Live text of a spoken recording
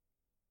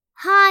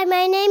Hi,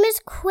 my name is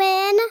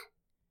Quinn,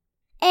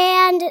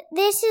 and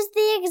this is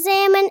the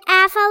Examine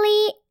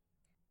Athlete.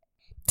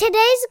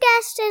 Today's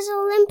guest is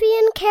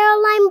Olympian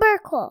Caroline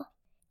Burckle,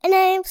 and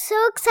I am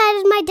so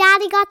excited my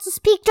daddy got to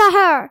speak to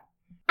her.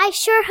 I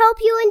sure hope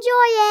you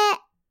enjoy it.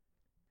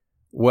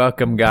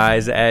 Welcome,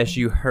 guys. As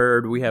you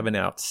heard, we have an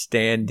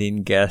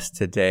outstanding guest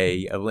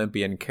today,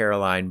 Olympian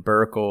Caroline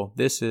Burckle.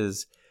 This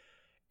is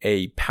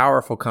a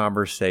powerful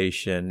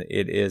conversation.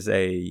 It is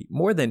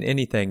more than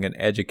anything, an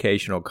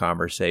educational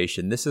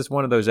conversation. This is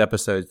one of those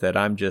episodes that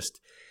I'm just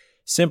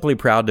simply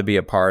proud to be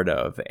a part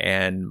of.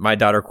 And my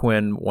daughter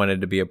Quinn wanted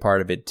to be a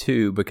part of it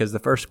too, because the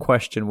first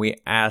question we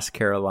asked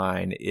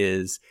Caroline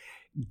is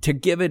to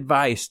give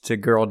advice to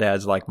girl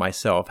dads like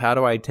myself. How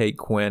do I take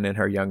Quinn and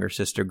her younger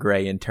sister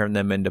Gray and turn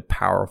them into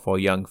powerful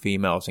young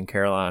females? And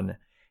Caroline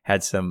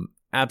had some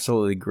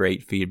absolutely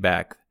great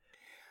feedback.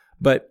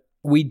 But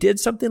we did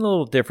something a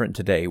little different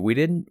today. We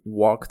didn't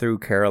walk through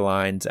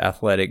Caroline's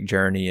athletic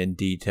journey in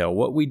detail.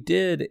 What we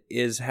did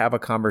is have a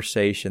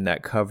conversation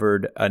that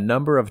covered a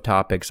number of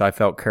topics I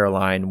felt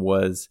Caroline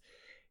was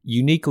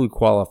uniquely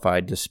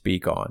qualified to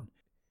speak on.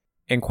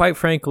 And quite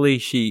frankly,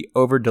 she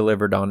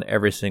over-delivered on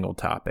every single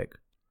topic.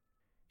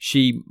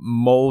 She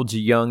molds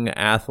young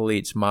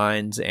athletes'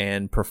 minds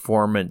and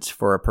performance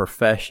for a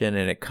profession,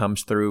 and it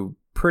comes through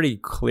pretty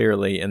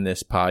clearly in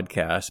this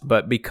podcast.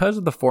 But because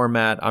of the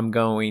format, I'm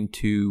going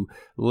to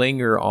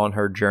linger on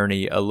her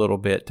journey a little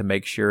bit to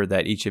make sure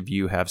that each of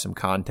you have some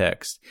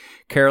context.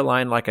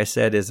 Caroline, like I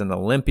said, is an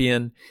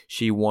Olympian.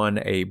 She won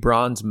a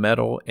bronze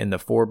medal in the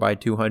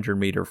 4x200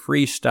 meter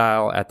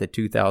freestyle at the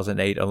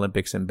 2008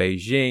 Olympics in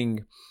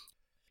Beijing.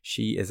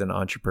 She is an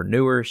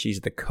entrepreneur.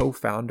 She's the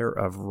co-founder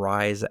of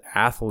Rise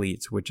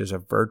Athletes, which is a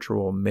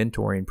virtual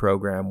mentoring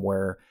program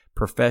where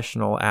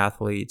professional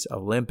athletes,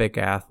 Olympic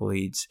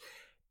athletes,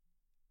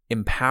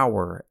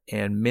 empower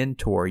and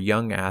mentor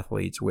young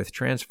athletes with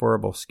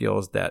transferable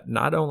skills that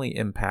not only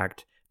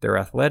impact their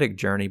athletic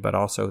journey, but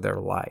also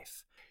their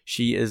life.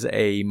 She is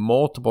a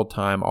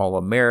multiple-time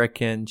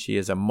All-American. She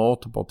is a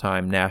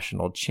multiple-time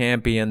national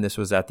champion. This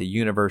was at the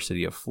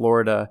University of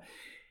Florida.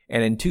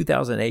 And in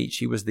 2008,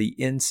 she was the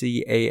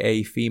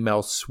NCAA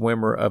Female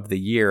Swimmer of the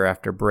Year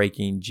after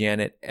breaking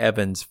Janet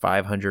Evans'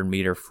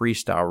 500-meter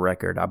freestyle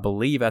record. I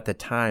believe at the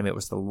time it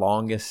was the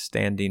longest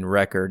standing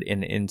record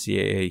in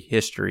NCAA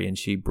history, and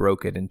she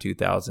broke it in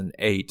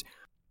 2008.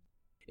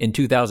 In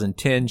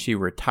 2010, she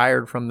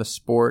retired from the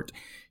sport.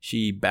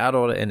 She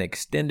battled an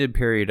extended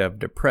period of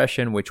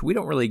depression, which we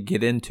don't really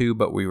get into,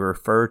 but we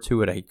refer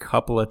to it a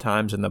couple of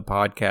times in the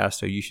podcast,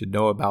 so you should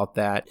know about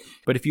that.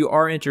 But if you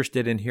are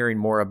interested in hearing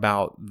more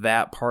about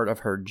that part of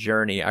her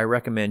journey, I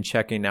recommend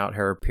checking out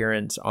her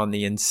appearance on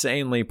the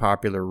insanely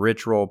popular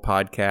Rich Roll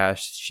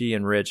podcast. She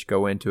and Rich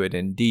go into it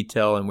in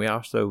detail, and we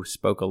also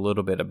spoke a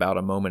little bit about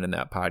a moment in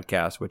that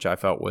podcast, which I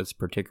felt was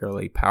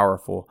particularly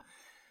powerful.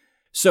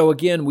 So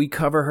again, we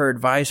cover her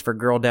advice for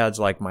girl dads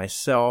like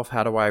myself.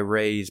 How do I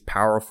raise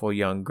powerful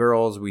young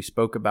girls? We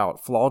spoke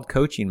about flawed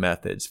coaching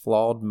methods,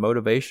 flawed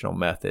motivational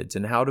methods,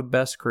 and how to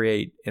best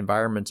create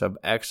environments of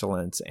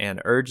excellence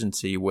and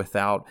urgency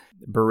without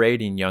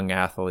berating young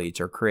athletes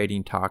or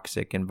creating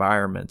toxic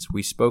environments.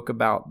 We spoke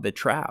about the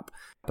trap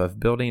of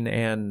building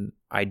an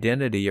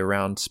identity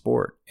around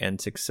sport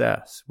and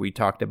success. We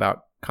talked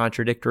about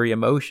contradictory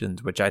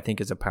emotions, which I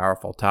think is a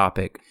powerful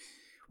topic.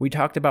 We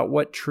talked about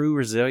what true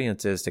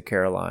resilience is to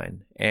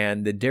Caroline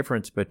and the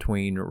difference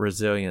between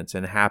resilience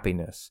and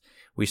happiness.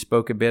 We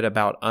spoke a bit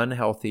about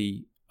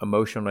unhealthy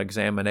emotional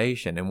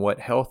examination and what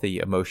healthy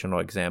emotional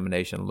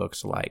examination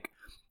looks like.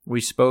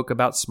 We spoke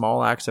about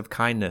small acts of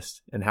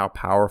kindness and how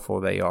powerful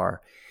they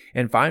are.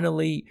 And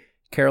finally,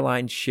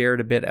 Caroline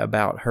shared a bit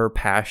about her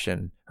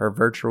passion, her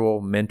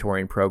virtual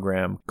mentoring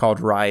program called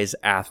Rise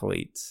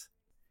Athletes.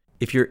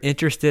 If you're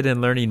interested in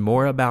learning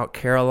more about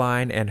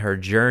Caroline and her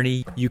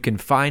journey, you can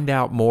find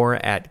out more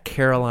at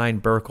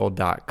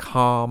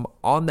carolineburckle.com.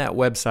 On that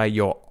website,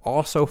 you'll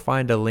also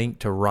find a link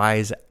to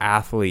Rise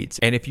Athletes.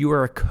 And if you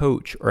are a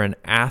coach or an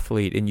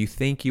athlete and you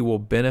think you will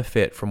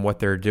benefit from what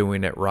they're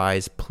doing at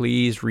Rise,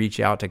 please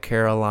reach out to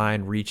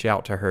Caroline, reach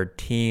out to her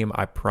team.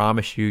 I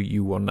promise you,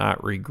 you will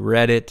not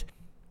regret it.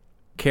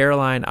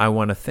 Caroline, I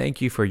want to thank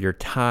you for your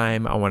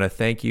time. I want to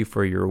thank you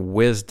for your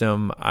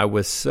wisdom. I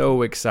was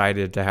so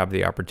excited to have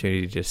the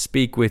opportunity to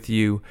speak with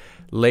you.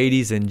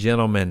 Ladies and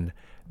gentlemen,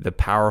 the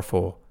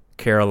powerful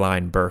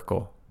Caroline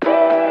Burckle.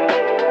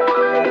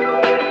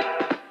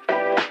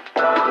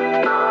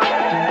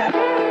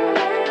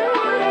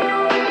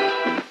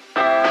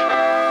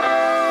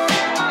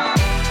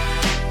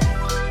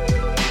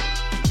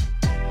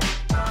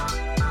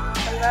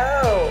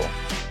 Hello.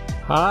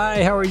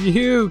 Hi, how are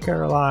you,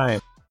 Caroline?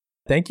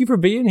 Thank you for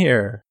being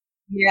here.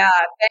 Yeah,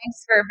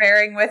 thanks for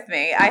bearing with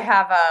me. I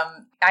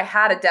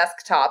had a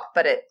desktop,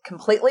 but it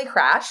completely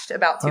crashed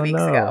about 2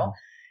 weeks ago.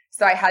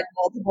 So I had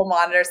multiple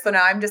monitors. So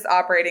now I'm just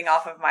operating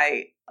off of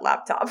my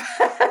laptop,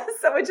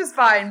 so which is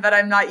fine, but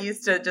I'm not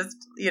used to just,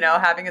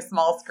 having a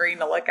small screen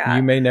to look at.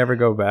 You may never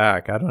go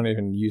back. I don't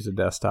even use a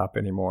desktop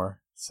anymore.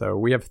 So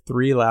we have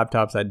 3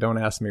 laptops. Don't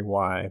ask me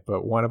why,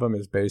 but one of them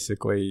is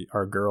basically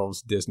our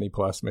girls' Disney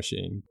Plus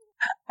machine.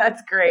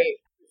 That's great.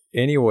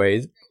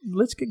 Anyways,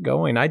 let's get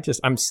going.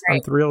 I'm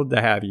thrilled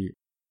to have you.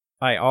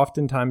 I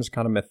oftentimes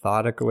kind of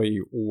methodically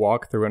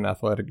walk through an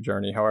athletic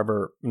journey.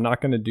 However, I'm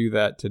not going to do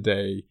that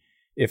today.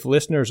 If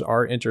listeners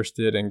are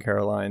interested in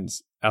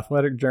Caroline's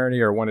athletic journey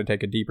or want to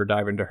take a deeper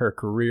dive into her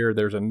career,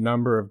 there's a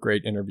number of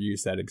great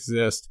interviews that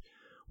exist.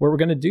 What we're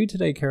going to do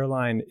today,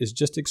 Caroline, is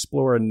just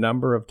explore a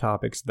number of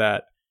topics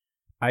that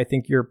I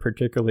think you're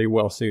particularly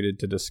well suited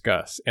to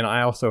discuss. And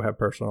I also have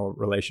personal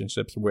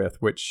relationships with,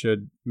 which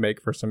should make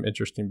for some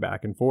interesting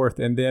back and forth.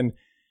 And then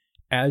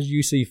as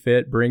you see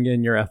fit, bring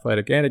in your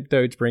athletic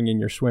anecdotes, bring in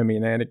your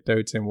swimming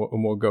anecdotes, and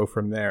we'll go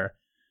from there.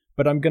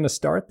 But I'm going to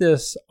start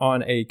this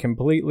on a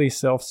completely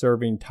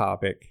self-serving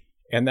topic.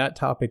 And that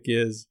topic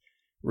is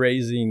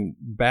raising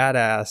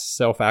badass,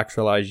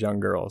 self-actualized young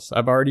girls.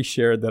 I've already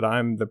shared that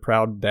I'm the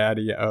proud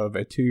daddy of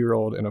a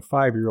 2-year-old and a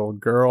 5-year-old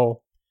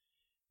girl.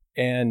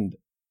 And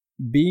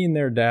being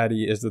their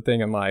daddy is the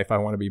thing in life I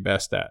want to be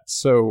best at.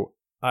 So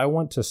I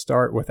want to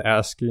start with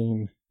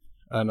asking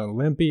an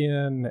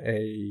Olympian,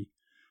 a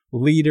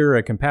leader,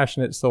 a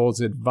compassionate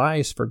soul's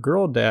advice for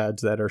girl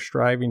dads that are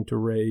striving to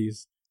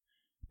raise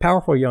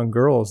powerful young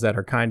girls that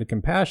are kind of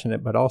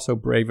compassionate, but also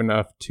brave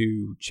enough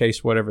to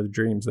chase whatever the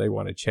dreams they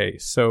want to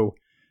chase. So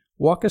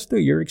walk us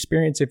through your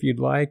experience if you'd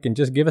like, and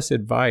just give us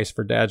advice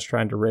for dads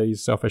trying to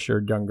raise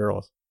self-assured young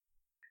girls.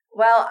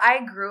 Well,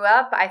 I grew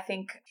up, I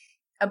think,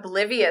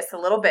 oblivious a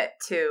little bit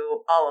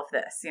to all of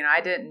this.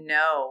 I didn't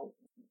know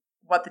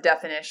what the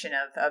definition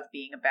of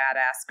being a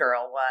badass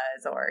girl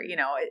was, or,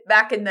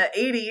 back in the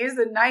 80s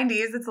and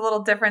 90s, it's a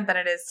little different than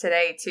it is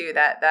today too.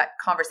 That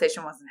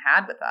conversation wasn't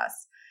had with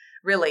us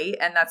really.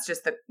 And that's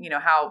just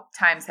how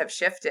times have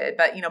shifted.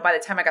 But, by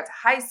the time I got to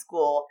high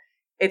school,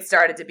 it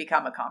started to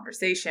become a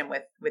conversation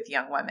with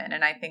young women.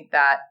 And I think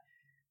that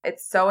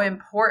it's so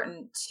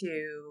important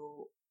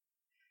to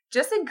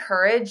just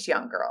encourage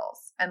young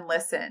girls and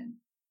listen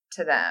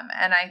to them.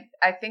 And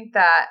I think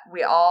that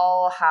we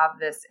all have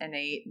this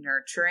innate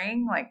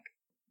nurturing, like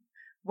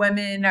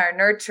women are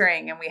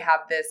nurturing, and we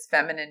have this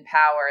feminine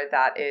power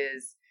that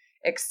is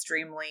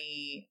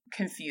extremely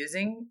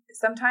confusing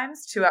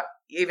sometimes to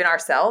even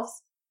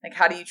ourselves. Like,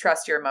 how do you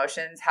trust your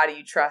emotions? How do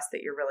you trust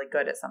that you're really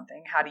good at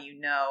something? How do you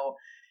know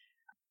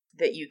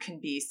that you can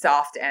be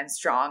soft and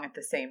strong at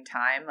the same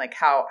time? Like,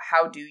 how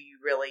do you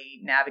really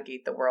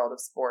navigate the world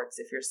of sports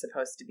if you're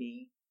supposed to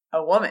be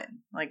a woman?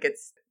 Like,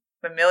 it's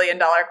the $1 million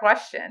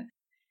question.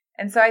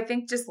 And so I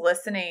think just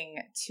listening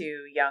to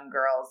young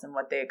girls and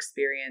what they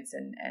experience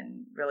and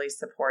really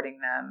supporting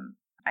them,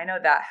 I know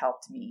that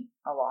helped me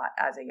a lot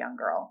as a young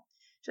girl.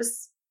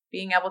 Just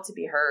being able to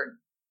be heard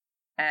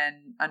and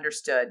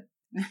understood,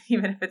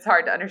 even if it's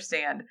hard to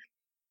understand.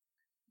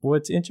 Well,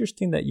 it's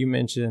interesting that you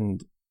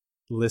mentioned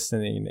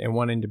listening and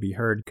wanting to be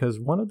heard, because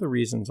one of the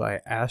reasons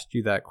I asked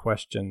you that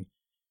question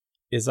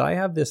is I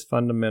have this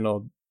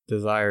fundamental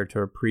desire to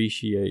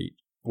appreciate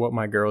what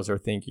my girls are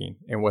thinking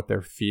and what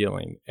they're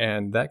feeling.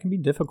 And that can be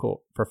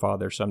difficult for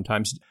fathers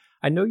sometimes.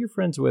 I know you're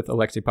friends with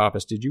Alexi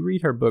Pappas. Did you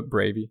read her book,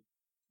 Bravey?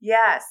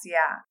 Yes,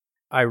 yeah.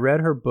 I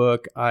read her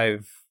book.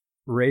 I've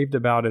raved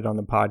about it on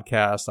the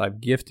podcast.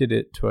 I've gifted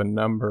it to a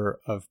number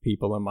of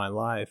people in my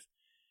life.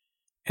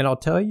 And I'll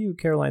tell you,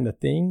 Caroline, the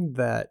thing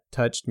that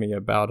touched me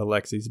about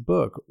Alexi's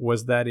book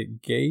was that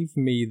it gave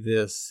me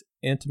this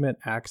intimate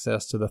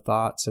access to the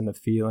thoughts and the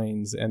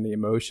feelings and the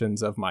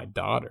emotions of my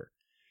daughter.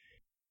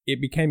 It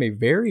became a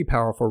very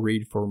powerful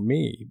read for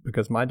me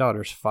because my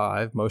daughter's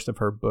 5. Most of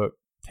her book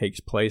takes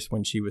place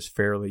when she was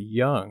fairly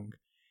young.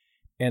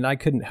 And I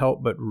couldn't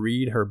help but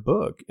read her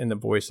book in the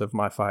voice of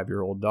my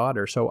 5-year-old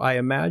daughter. So I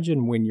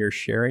imagine when you're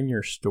sharing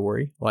your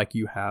story like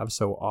you have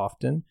so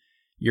often,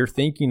 you're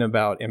thinking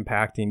about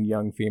impacting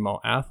young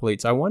female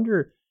athletes. I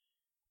wonder,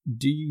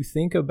 do you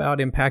think about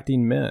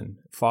impacting men,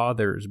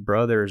 fathers,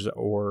 brothers,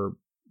 or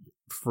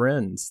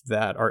friends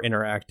that are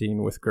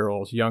interacting with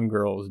girls, young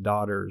girls,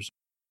 daughters?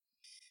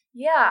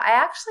 Yeah, I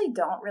actually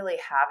don't really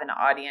have an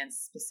audience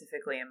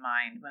specifically in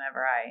mind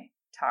whenever I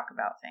talk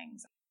about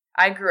things.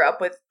 I grew up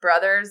with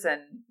brothers,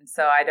 and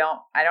so I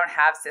don't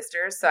have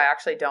sisters, so I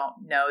actually don't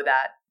know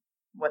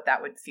what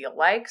that would feel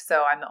like.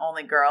 So I'm the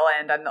only girl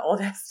and I'm the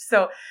oldest.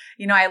 So,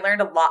 I learned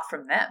a lot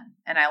from them,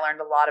 and I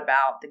learned a lot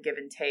about the give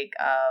and take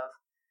of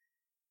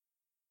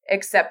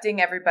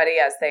accepting everybody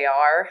as they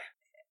are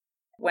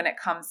when it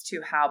comes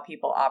to how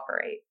people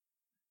operate,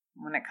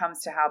 when it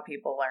comes to how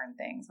people learn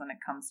things, when it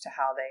comes to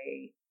how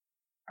they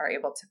are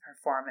able to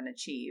perform and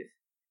achieve.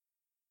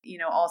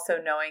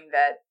 Also knowing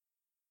that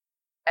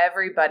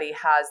everybody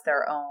has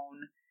their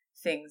own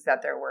things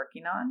that they're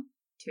working on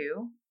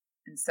too.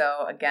 And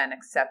so again,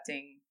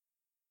 accepting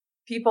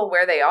people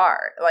where they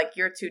are. Like,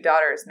 your 2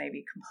 daughters may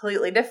be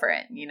completely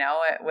different,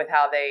 with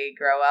how they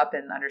grow up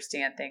and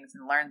understand things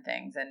and learn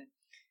things. And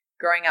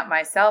growing up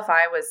myself,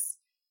 I was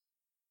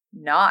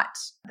not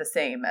the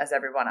same as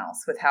everyone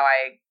else with how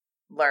I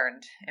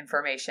learned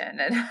information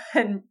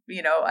and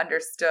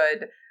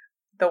understood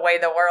the way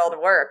the world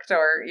worked,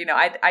 or,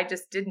 I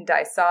just didn't.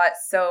 I saw it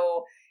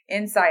so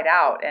inside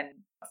out and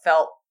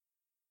felt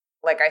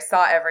like I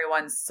saw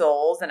everyone's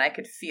souls and I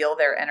could feel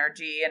their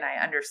energy and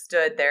I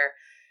understood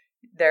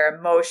their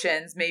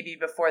emotions maybe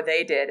before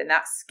they did. And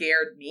that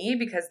scared me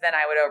because then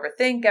I would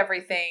overthink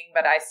everything.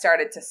 But I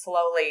started to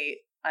slowly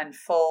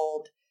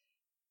unfold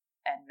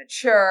and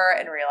mature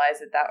and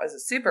realize that was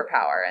a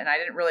superpower. And I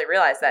didn't really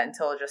realize that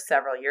until just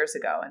several years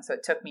ago. And so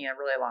it took me a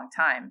really long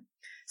time.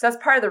 So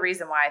that's part of the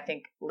reason why I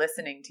think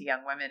listening to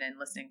young women and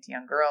listening to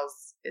young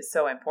girls is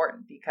so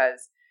important,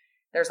 because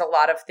there's a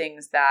lot of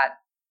things that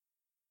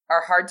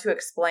are hard to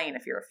explain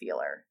if you're a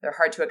feeler. They're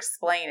hard to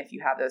explain if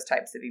you have those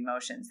types of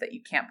emotions that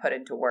you can't put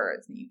into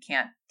words and you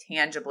can't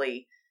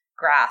tangibly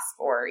grasp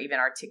or even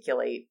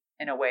articulate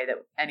in a way that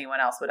anyone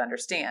else would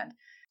understand.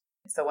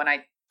 So when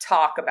I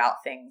talk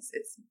about things,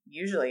 it's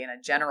usually in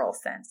a general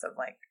sense of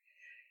like,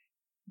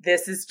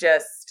 this is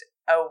just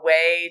a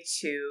way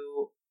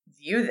to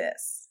view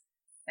this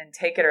and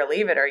take it or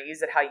leave it or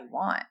use it how you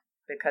want,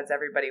 because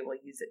everybody will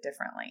use it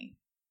differently.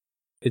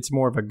 It's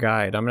more of a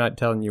guide. I'm not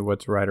telling you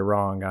what's right or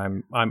wrong.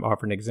 I'm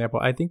offering an example.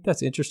 I think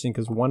that's interesting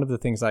because one of the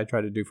things I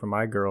try to do for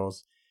my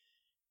girls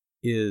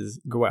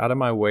is go out of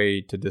my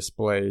way to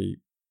display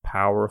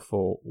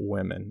powerful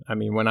women. I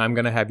mean, when I'm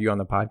going to have you on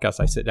the podcast,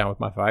 I sit down with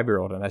my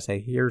 5-year-old and I say,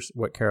 here's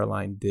what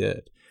Caroline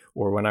did.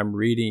 Or when I'm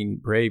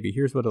reading Bravey,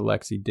 here's what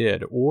Alexi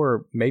did.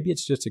 Or maybe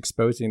it's just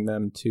exposing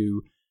them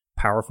to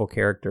powerful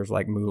characters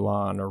like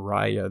Mulan or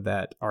Raya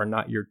that are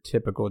not your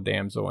typical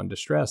damsel in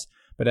distress.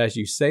 But as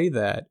you say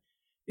that,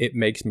 it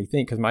makes me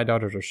think, because my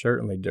daughters are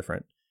certainly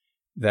different,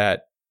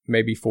 that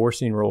maybe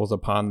forcing roles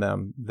upon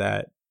them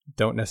that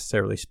don't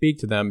necessarily speak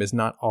to them is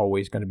not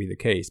always going to be the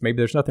case. Maybe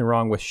there's nothing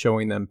wrong with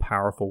showing them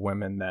powerful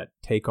women that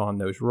take on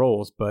those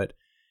roles, but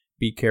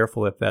be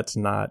careful if that's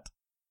not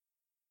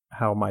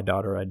how my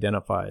daughter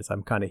identifies.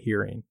 I'm kind of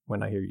hearing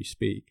when I hear you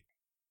speak.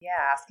 Yeah,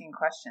 asking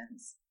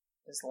questions,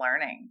 just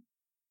learning.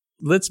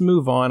 Let's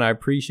move on. I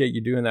appreciate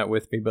you doing that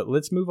with me, but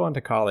let's move on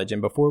to college.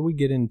 And before we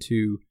get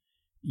into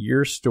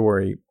your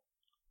story,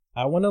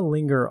 I want to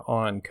linger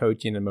on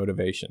coaching and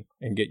motivation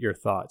and get your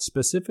thoughts,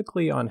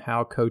 specifically on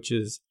how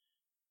coaches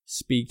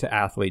speak to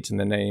athletes in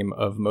the name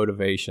of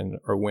motivation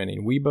or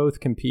winning. We both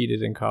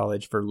competed in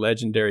college for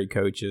legendary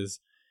coaches,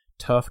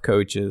 tough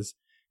coaches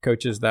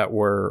that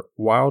were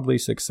wildly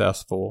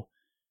successful,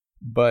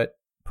 but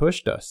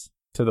pushed us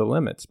to the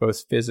limits,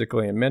 both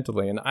physically and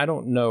mentally. And I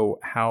don't know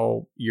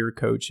how your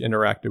coach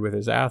interacted with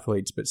his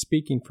athletes, but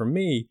speaking for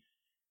me,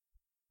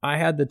 I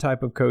had the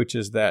type of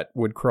coaches that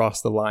would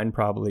cross the line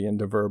probably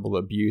into verbal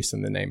abuse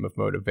in the name of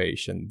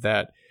motivation,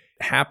 that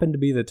happened to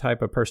be the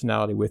type of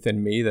personality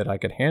within me that I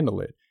could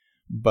handle it.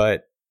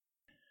 But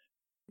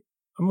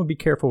I'm going to be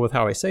careful with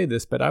how I say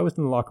this, but I was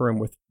in the locker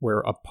room where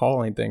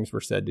appalling things were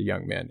said to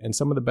young men. And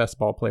some of the best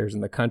ball players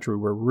in the country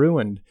were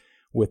ruined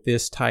with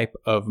this type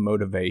of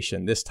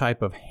motivation, this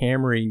type of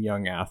hammering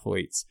young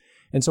athletes.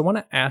 And so I want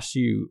to ask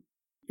you,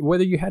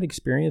 whether you had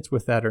experience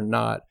with that or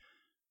not,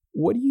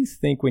 what do you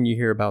think when you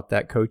hear about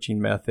that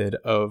coaching method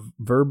of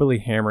verbally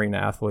hammering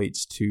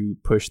athletes to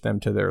push them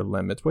to their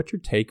limits? What's your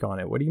take on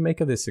it? What do you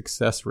make of the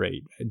success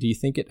rate? Do you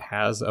think it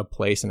has a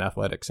place in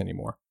athletics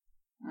anymore?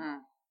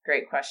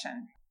 Great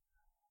question.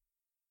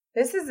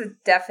 This is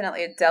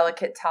definitely a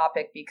delicate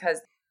topic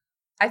because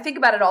I think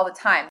about it all the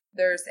time.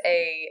 There's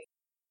a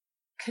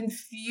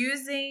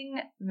confusing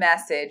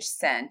message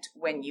sent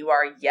when you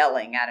are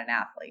yelling at an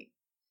athlete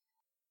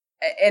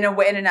in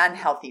an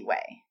unhealthy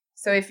way.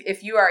 So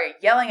if you are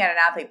yelling at an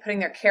athlete, putting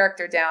their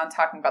character down,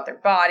 talking about their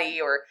body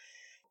or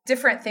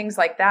different things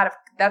like that,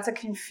 that's a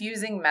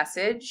confusing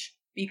message,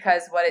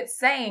 because what it's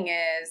saying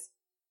is,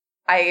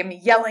 I am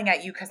yelling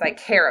at you because I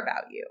care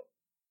about you.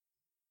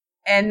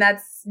 And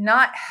that's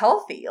not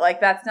healthy.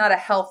 Like, that's not a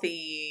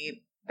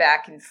healthy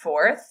back and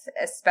forth,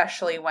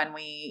 especially when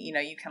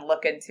you can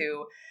look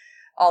into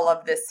all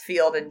of this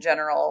field in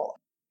general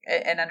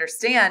and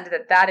understand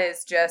that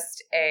is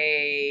just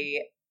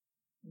a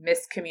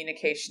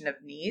miscommunication of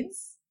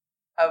needs,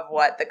 of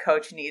what the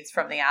coach needs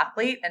from the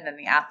athlete, and then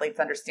the athlete's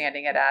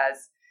understanding it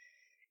as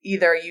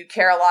either you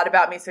care a lot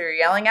about me so you're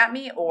yelling at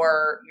me,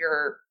 or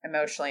you're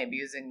emotionally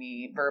abusing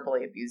me,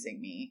 verbally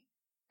abusing me,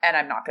 and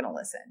I'm not going to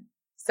listen.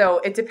 So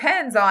it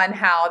depends on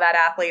how that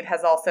athlete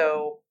has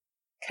also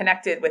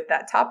connected with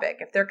that topic.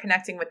 If they're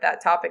connecting with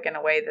that topic in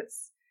a way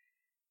that's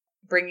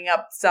bringing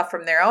up stuff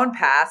from their own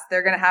past,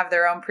 they're going to have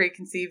their own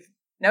preconceived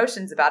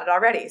notions about it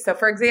already. So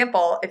for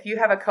example, if you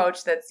have a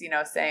coach that's,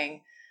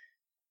 saying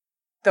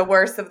the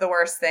worst of the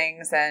worst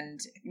things and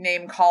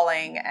name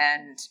calling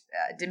and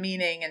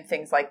demeaning and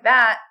things like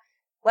that,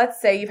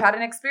 let's say you've had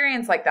an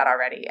experience like that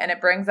already and it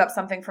brings up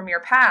something from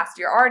your past,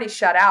 you're already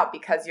shut out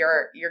because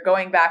you're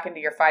going back into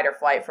your fight or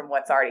flight from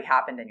what's already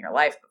happened in your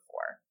life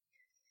before.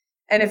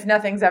 And if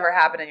nothing's ever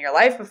happened in your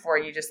life before,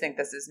 you just think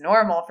this is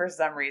normal for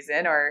some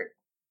reason, or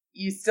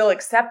you still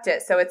accept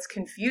it. So it's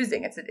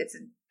confusing. It's a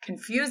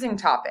confusing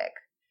topic.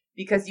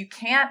 Because you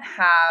can't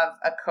have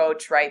a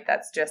coach, right,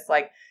 that's just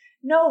like,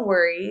 no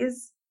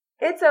worries,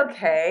 it's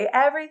okay,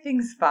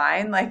 everything's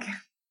fine. Like,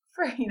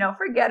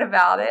 forget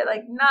about it.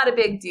 Like, not a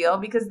big deal,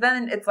 because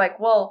then it's like,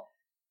 well,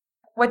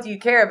 what do you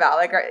care about?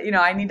 Like,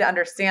 I need to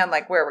understand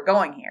like where we're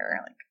going here.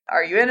 Like,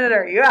 are you in it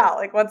or are you out?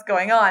 Like, what's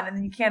going on? And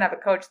then you can't have a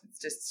coach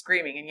that's just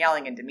screaming and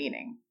yelling and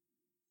demeaning.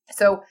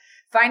 So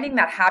finding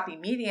that happy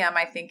medium,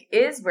 I think,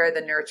 is where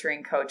the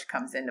nurturing coach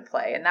comes into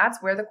play. And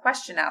that's where the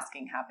question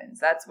asking happens.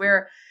 That's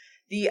where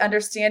the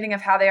understanding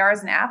of how they are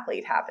as an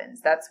athlete happens.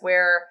 That's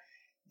where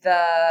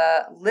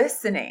the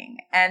listening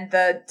and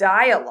the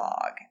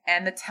dialogue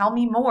and the tell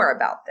me more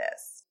about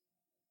this.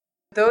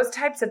 Those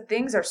types of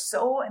things are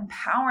so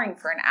empowering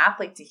for an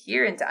athlete to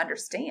hear and to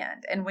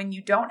understand. And when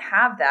you don't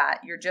have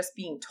that, you're just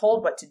being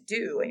told what to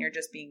do and you're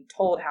just being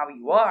told how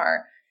you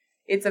are.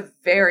 It's a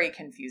very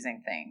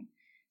confusing thing.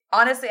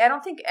 Honestly, I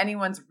don't think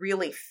anyone's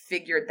really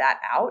figured that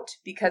out,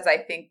 because I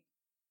think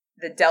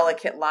the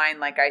delicate line,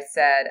 like I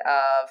said,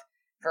 of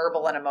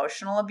verbal and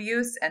emotional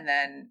abuse and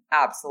then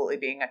absolutely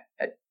being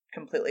a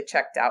completely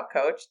checked out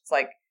coach, it's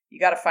like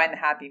you got to find the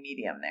happy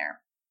medium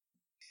there,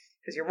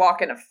 because you're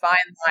walking a fine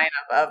line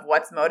of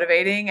what's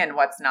motivating and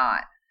what's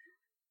not.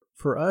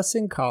 For us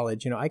in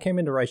college, I came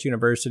into Rice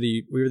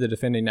University. We were the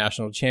defending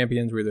national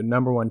champions. We were the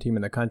number one team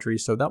in the country.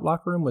 So that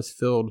locker room was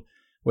filled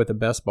with the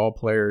best ball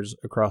players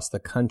across the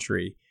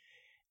country.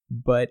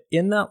 But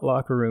in that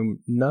locker room,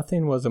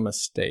 nothing was a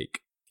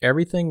mistake.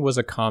 Everything was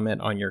a comment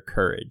on your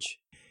courage.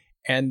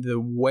 And the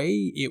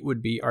way it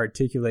would be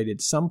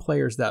articulated, some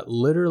players that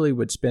literally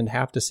would spend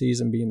half the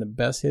season being the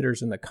best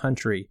hitters in the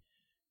country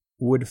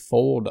would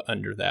fold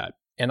under that.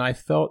 And I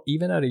felt,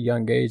 even at a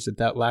young age,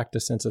 that lacked a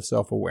sense of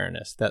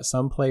self-awareness, that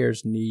some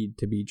players need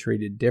to be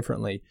treated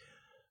differently.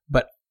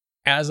 But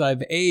as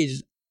I've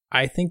aged,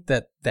 I think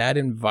that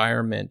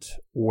environment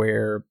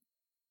where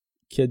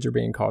kids are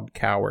being called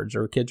cowards,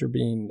 or kids are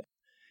being,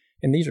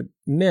 and these are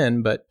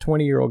men, but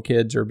 20-year-old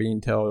kids are being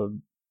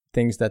told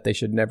things that they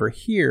should never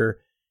hear,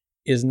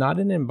 is not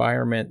an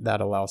environment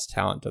that allows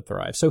talent to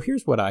thrive. So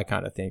here's what I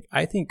kind of think.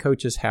 I think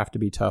coaches have to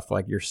be tough,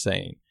 like you're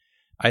saying.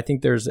 I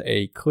think there's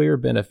a clear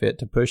benefit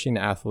to pushing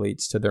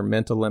athletes to their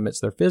mental limits,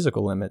 their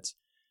physical limits,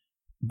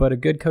 but a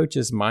good coach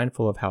is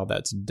mindful of how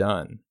that's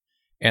done.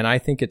 And I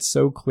think it's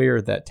so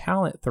clear that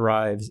talent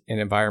thrives in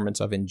environments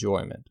of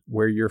enjoyment,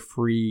 where you're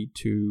free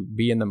to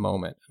be in the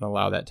moment and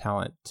allow that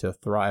talent to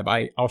thrive.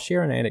 I'll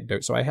share an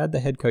anecdote. So I had the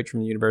head coach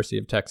from the University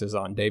of Texas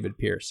on, David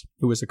Pierce,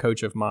 who was a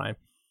coach of mine.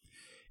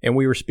 And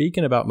we were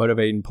speaking about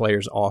motivating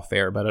players off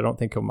air, but I don't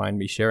think he'll mind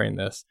me sharing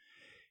this.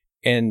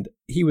 And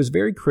he was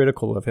very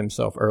critical of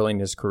himself early in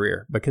his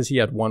career because he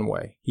had one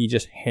way. He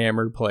just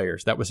hammered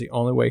players. That was the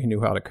only way he knew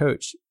how to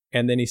coach.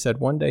 And then he said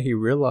one day he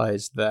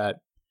realized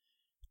that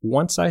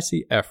once I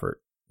see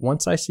effort,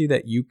 once I see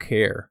that you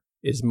care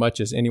as much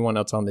as anyone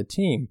else on the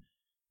team,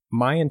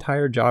 my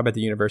entire job at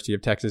the University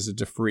of Texas is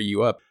to free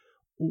you up.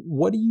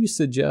 What do you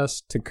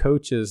suggest to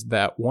coaches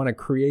that want to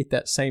create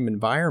that same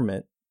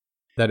environment,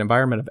 that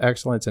environment of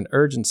excellence and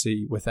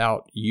urgency,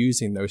 without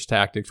using those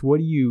tactics? What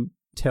do you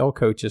tell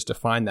coaches to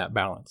find that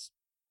balance?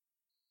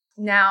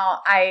 Now,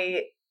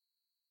 I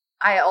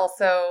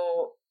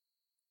also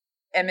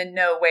am in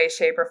no way,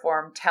 shape, or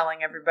form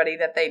telling everybody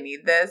that they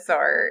need this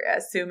or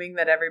assuming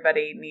that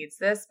everybody needs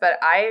this, but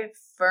I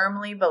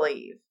firmly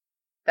believe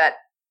that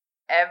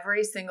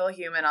every single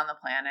human on the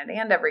planet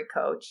and every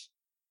coach,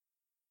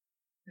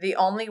 the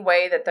only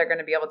way that they're going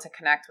to be able to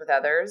connect with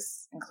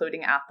others,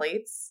 including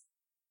athletes,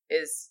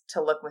 is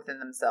to look within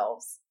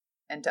themselves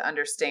and to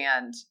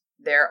understand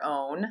their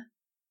own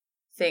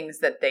things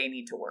that they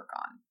need to work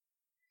on.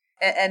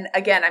 And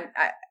again,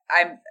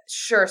 I'm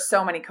sure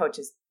so many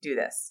coaches do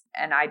this.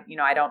 And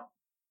I don't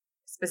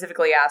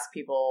specifically ask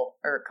people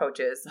or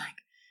coaches, like,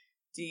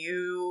 do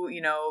you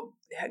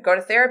go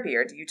to therapy,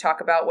 or do you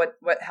talk about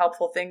what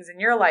helpful things in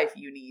your life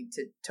you need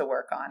to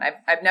work on?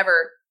 I've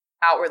never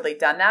outwardly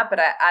done that, but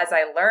as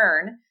I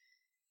learn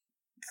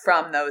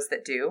from those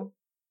that do,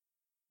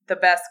 the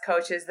best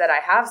coaches that I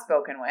have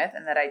spoken with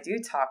and that I do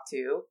talk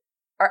to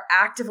are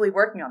actively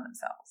working on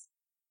themselves.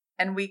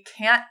 And we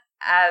can't,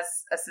 as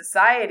a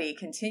society,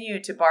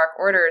 continue to bark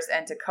orders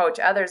and to coach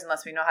others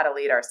unless we know how to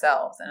lead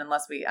ourselves and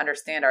unless we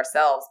understand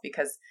ourselves,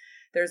 because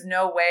there's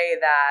no way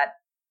that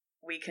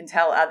we can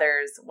tell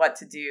others what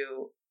to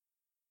do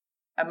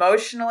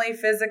emotionally,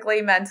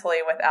 physically, mentally,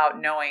 without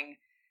knowing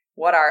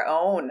what our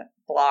own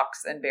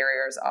blocks and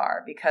barriers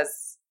are,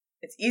 because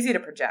it's easy to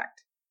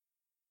project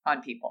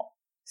on people.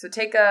 So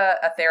take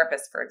a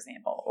therapist, for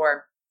example,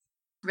 or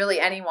really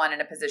anyone in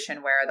a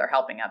position where they're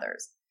helping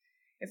others.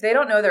 If they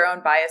don't know their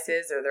own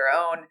biases or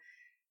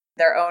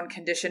their own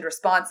conditioned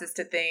responses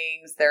to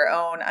things, their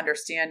own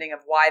understanding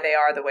of why they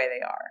are the way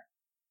they are,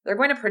 they're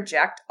going to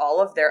project all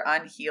of their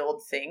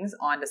unhealed things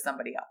onto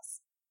somebody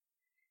else.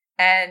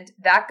 And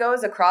that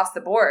goes across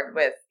the board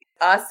with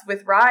us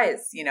with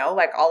Rise.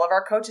 Like, all of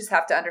our coaches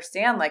have to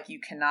understand, like, you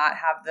cannot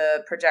have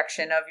the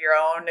projection of your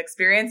own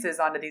experiences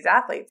onto these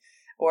athletes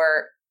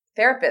or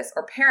therapists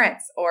or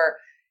parents or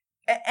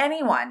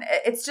anyone.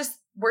 It's just,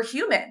 we're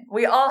human.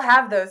 We all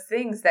have those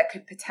things that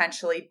could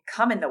potentially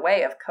come in the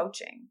way of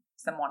coaching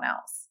someone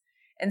else.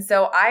 And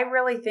so I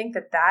really think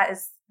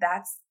that's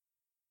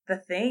the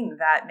thing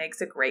that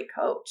makes a great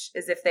coach,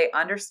 is if they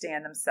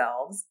understand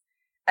themselves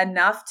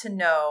enough to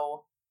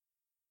know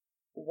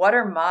what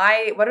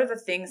are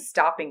the things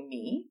stopping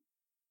me?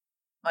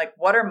 Like,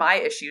 what are my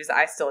issues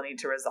I still need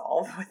to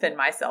resolve within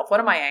myself? What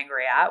am I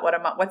angry at?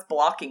 What's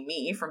blocking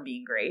me from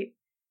being great?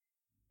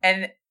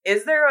 And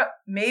is there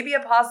maybe a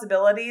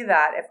possibility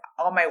that if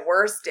on my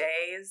worst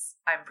days,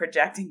 I'm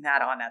projecting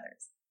that on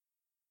others?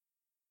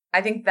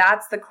 I think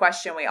that's the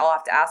question we all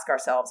have to ask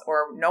ourselves,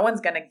 or no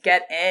one's going to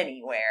get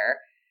anywhere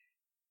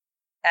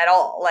at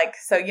all. Like,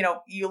 so,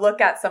 you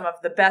look at some of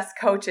the best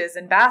coaches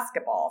in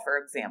basketball, for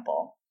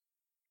example.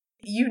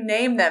 You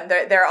name them,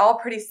 they're all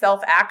pretty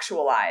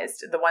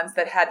self-actualized, the ones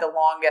that had the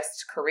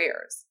longest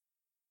careers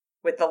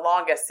with the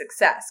longest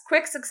success.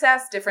 Quick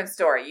success, different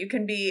story. You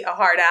can be a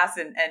hard ass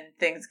and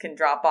things can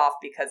drop off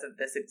because of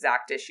this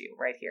exact issue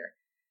right here.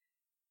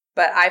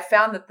 But I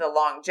found that the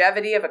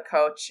longevity of a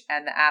coach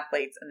and the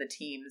athletes and the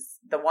teams,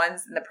 the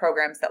ones in the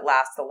programs that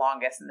last the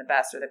longest and the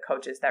best, are the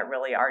coaches that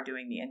really are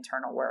doing the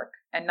internal work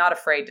and not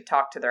afraid to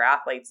talk to their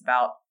athletes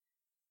about,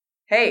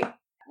 hey,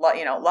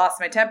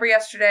 lost my temper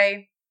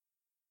yesterday.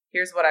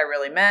 Here's what I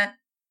really meant.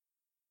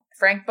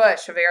 Frank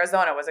Bush of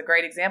Arizona was a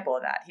great example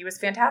of that. He was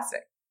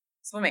fantastic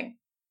swimming.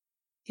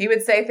 He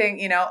would say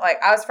things,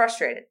 like, I was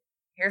frustrated.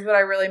 Here's what I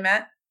really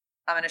meant.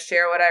 I'm going to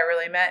share what I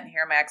really meant, and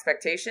here are my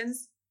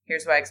expectations.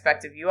 Here's what I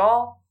expect of you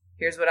all.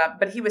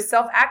 But he was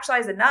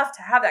self-actualized enough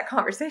to have that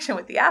conversation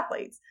with the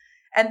athletes.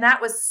 And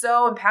that was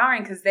so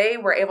empowering because they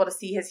were able to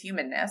see his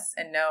humanness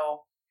and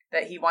know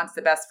that he wants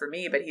the best for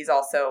me, but he's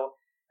also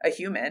a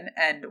human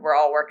and we're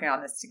all working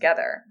on this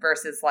together,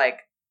 versus like,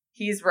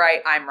 he's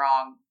right, I'm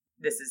wrong.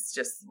 This is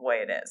just the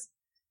way it is.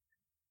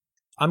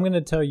 I'm going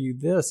to tell you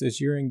this is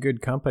you're in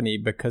good company,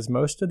 because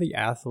most of the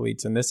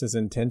athletes, and this is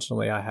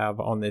intentionally I have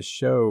on this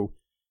show,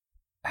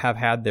 have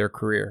had their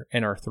career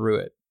and are through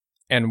it.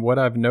 And what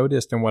I've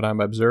noticed and what I'm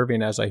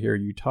observing as I hear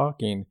you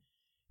talking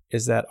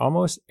is that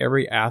almost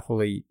every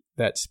athlete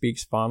that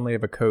speaks fondly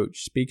of a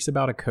coach speaks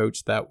about a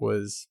coach that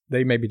was,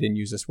 they maybe didn't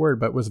use this word,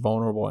 but was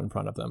vulnerable in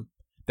front of them,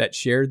 that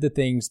shared the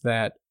things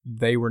that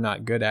they were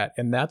not good at.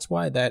 And that's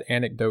why that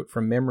anecdote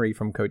from memory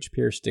from Coach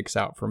Pierce sticks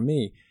out for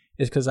me,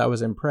 is because I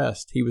was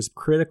impressed. He was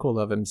critical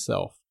of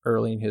himself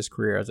early in his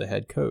career as a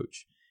head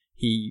coach.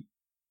 He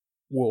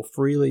will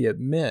freely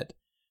admit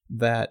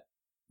that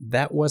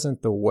that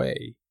wasn't the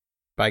way.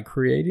 By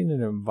creating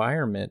an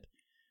environment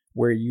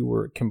where you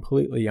were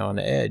completely on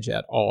edge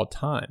at all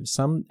times.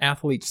 Some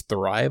athletes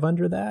thrive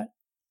under that.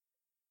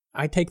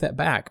 I take that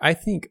back. I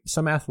think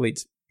some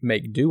athletes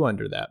make do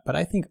under that, but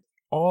I think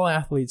all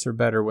athletes are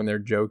better when they're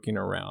joking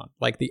around.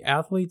 Like the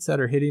athletes that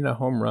are hitting a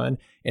home run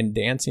and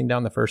dancing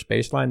down the first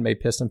baseline may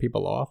piss some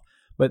people off,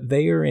 but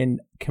they are in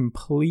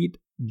complete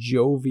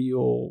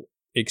jovial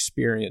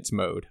experience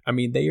mode. I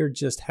mean, they are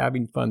just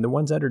having fun. The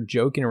ones that are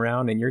joking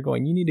around and you're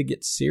going, you need to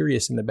get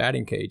serious in the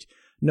batting cage.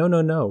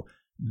 No.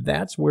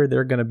 That's where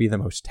they're going to be the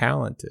most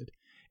talented.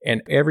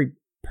 And every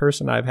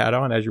person I've had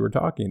on, as you were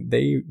talking,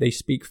 they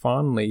speak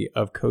fondly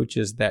of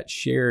coaches that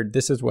shared,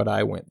 this is what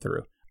I went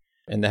through.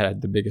 And that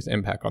had the biggest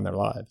impact on their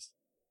lives.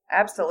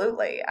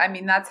 Absolutely. I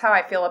mean, that's how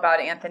I feel about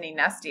Anthony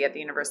Nesty at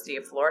the University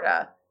of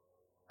Florida.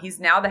 He's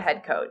now the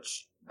head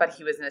coach, but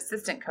he was an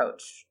assistant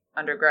coach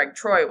under Greg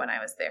Troy when I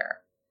was there.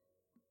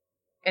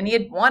 And he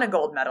had won a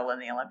gold medal in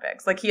the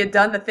Olympics. Like, he had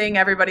done the thing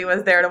everybody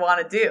was there to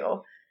want to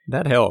do.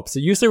 That helps.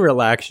 It used to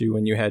relax you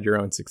when you had your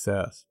own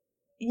success.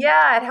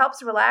 Yeah, it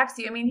helps relax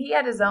you. I mean, he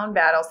had his own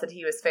battles that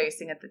he was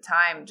facing at the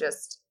time,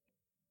 just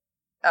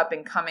up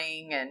and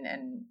coming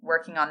and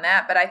working on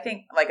that. But I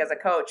think, like, as a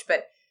coach,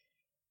 but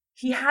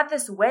he had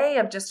this way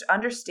of just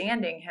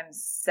understanding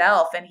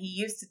himself. And he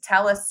used to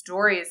tell us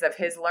stories of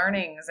his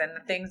learnings and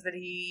the things that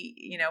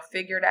he,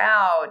 figured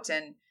out.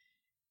 And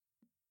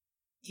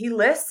he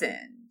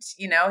listened,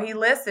 he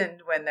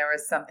listened when there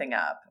was something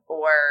up,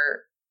 or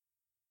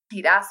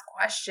he'd ask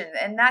questions.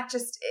 And that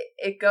just,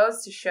 it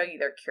goes to show you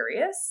they're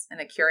curious. And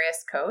a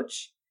curious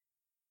coach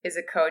is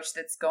a coach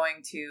that's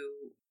going to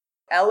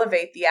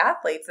elevate the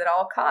athletes at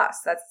all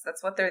costs.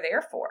 That's what they're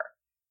there for.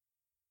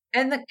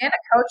 And a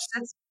coach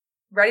that's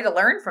ready to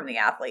learn from the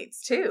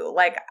athletes too.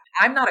 Like,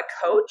 I'm not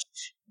a coach,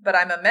 but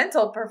I'm a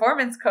mental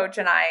performance coach,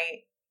 and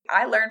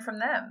I learn from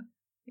them.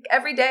 Like,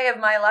 every day of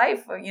my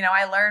life,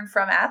 I learn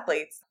from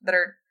athletes that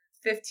are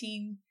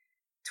 15,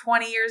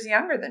 20 years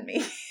younger than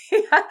me.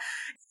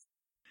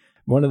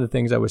 One of the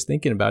things I was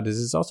thinking about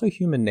is it's also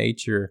human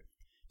nature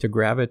to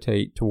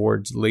gravitate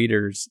towards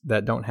leaders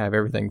that don't have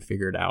everything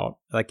figured out.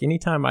 Like,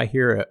 anytime I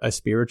hear a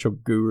spiritual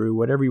guru,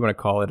 whatever you want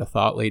to call it, a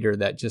thought leader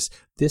that just,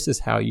 this is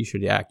how you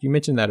should act. You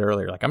mentioned that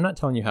earlier. Like, I'm not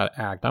telling you how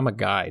to act. I'm a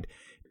guide.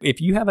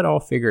 If you have it all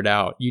figured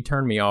out, you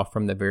turn me off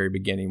from the very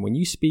beginning. When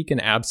you speak in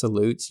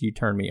absolutes, you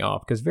turn me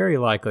off, because very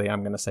likely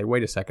I'm going to say,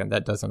 wait a second,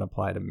 that doesn't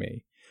apply to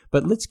me.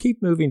 But let's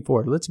keep moving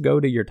forward. Let's go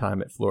to your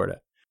time at Florida.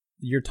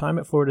 Your time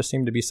at Florida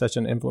seemed to be such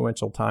an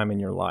influential time in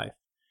your life.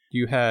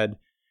 You had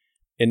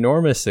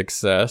enormous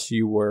success.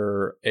 You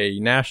were a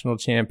national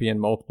champion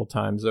multiple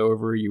times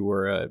over. You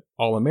were an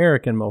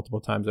All-American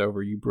multiple times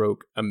over. You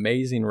broke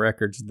amazing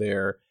records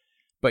there.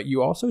 But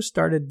you also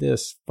started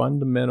this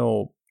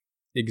fundamental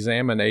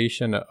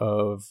examination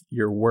of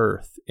your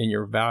worth and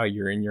your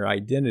value and your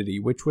identity,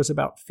 which was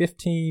about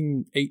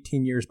 15,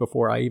 18 years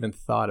before I even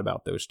thought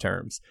about those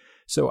terms.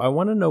 So I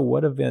want to know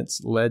what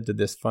events led to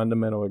this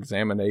fundamental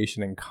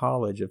examination in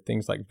college of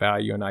things like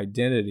value and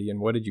identity, and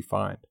what did you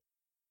find?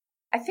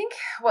 I think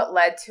what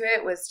led to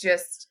it was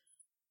just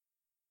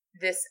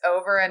this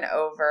over and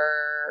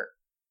over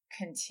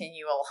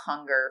continual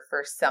hunger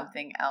for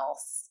something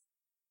else.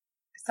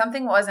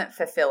 Something wasn't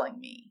fulfilling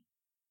me.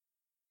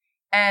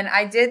 And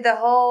I did the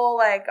whole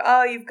like,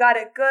 oh, you've got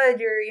it good.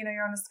 You're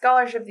on a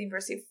scholarship at the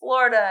University of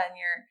Florida and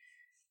you're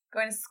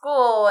going to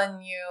school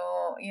and you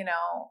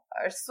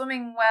are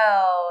swimming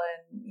well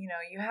and,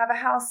 you have a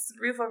house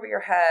roof over your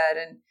head.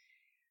 And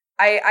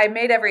I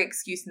made every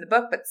excuse in the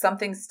book, but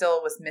something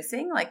still was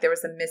missing. Like there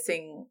was a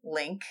missing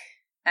link.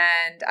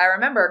 And I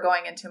remember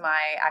going into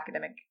my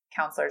academic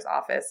counselor's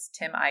office,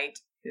 Tim Eit,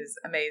 who's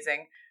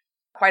amazing,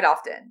 quite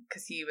often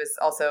because he was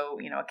also,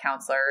 a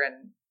counselor,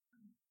 and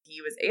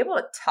he was able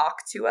to talk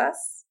to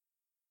us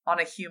on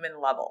a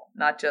human level,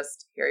 not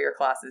just here are your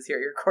classes, here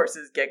are your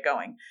courses, get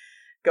going,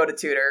 go to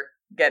tutor,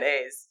 get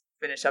A's,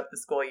 finish up the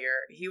school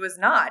year. He was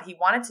not. He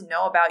wanted to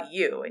know about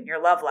you and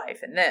your love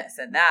life and this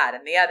and that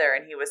and the other.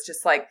 And he was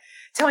just like,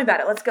 tell me about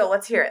it. Let's go.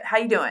 Let's hear it. How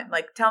you doing?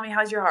 Like, tell me,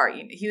 how's your heart?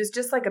 He was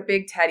just like a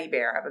big teddy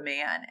bear of a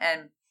man.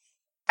 And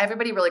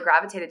everybody really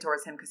gravitated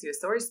towards him because he was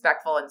so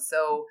respectful and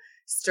so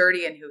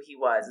sturdy in who he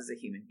was as a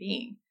human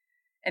being.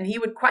 And he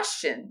would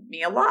question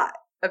me a lot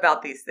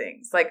about these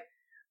things. Like,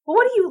 well,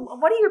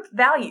 what are your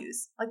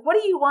values? Like, what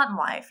do you want in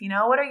life?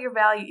 What are your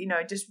values?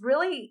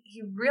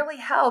 He really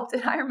helped.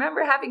 And I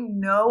remember having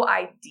no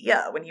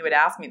idea when he would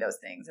ask me those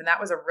things. And that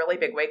was a really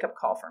big wake up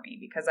call for me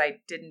because I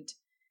didn't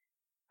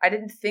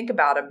think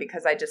about him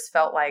because I just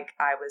felt like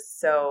I was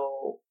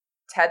so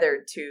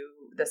tethered to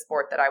the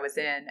sport that I was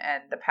in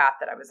and the path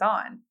that I was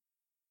on.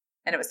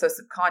 And it was so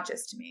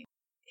subconscious to me.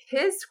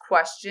 His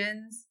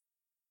questions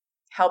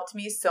helped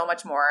me so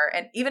much more.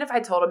 And even if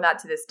I told him that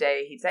to this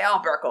day, he'd say, oh,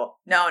 Burckle,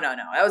 no,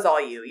 that was all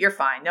you. You're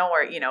fine. Don't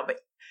worry, but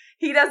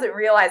he doesn't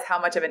realize how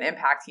much of an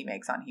impact he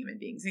makes on human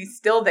beings. He's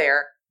still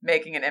there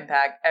making an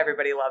impact.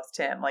 Everybody loves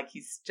Tim. Like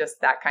he's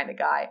just that kind of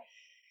guy.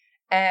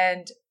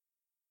 And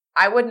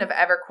I wouldn't have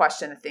ever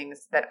questioned the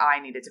things that I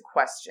needed to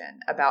question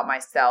about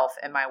myself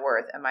and my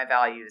worth and my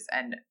values.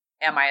 And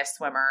am I a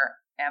swimmer?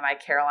 Am I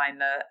Caroline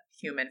the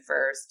human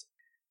first?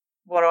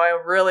 What do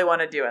I really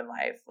want to do in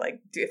life?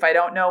 Like, if I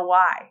don't know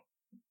why?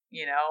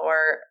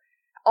 Or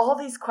all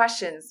these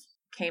questions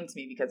came to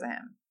me because of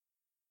him.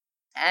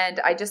 And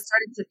I just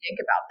started to think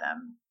about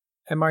them.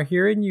 Am I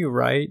hearing you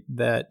right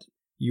that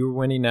you were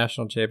winning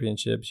national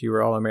championships, you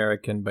were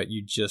All-American, but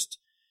you just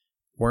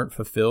weren't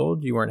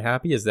fulfilled? You weren't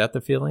happy? Is that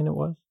the feeling it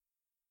was?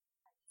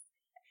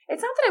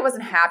 It's not that I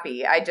wasn't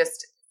happy.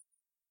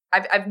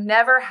 I've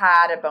never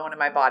had a bone in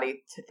my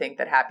body to think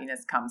that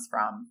happiness comes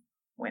from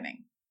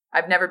winning.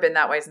 I've never been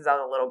that way since I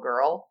was a little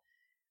girl.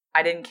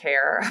 I didn't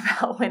care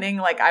about winning.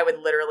 Like I would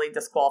literally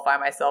disqualify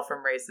myself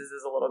from races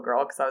as a little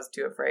girl because I was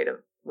too afraid of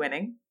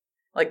winning.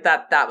 Like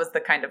that was the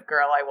kind of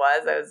girl I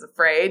was. I was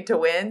afraid to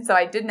win. So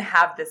I didn't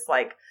have this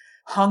like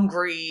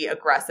hungry,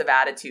 aggressive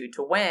attitude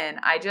to win.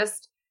 I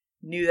just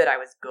knew that I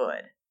was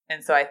good.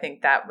 And so I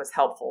think that was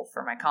helpful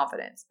for my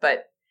confidence.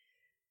 But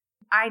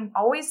I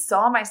always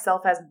saw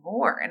myself as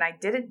more, and I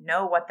didn't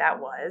know what that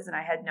was. And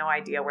I had no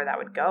idea where that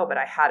would go, but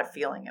I had a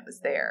feeling it was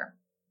there.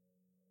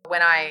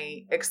 When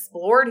I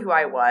explored who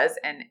I was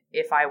and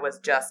if I was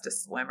just a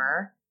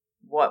swimmer,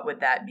 what would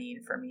that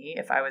mean for me?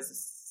 If I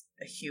was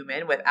a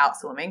human without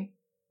swimming,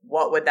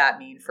 what would that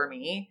mean for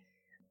me?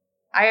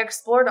 I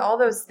explored all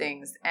those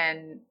things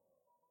and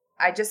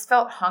I just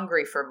felt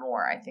hungry for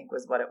more, I think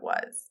was what it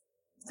was.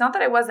 It's not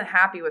that I wasn't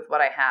happy with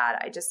what I had.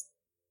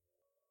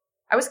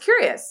 I was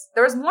curious.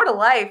 There was more to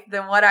life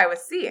than what I was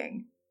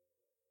seeing.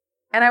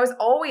 And I was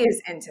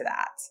always into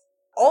that.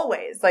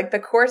 Always. Like the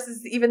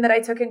courses even that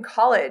I took in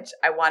college,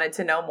 I wanted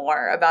to know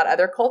more about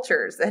other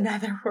cultures and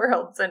other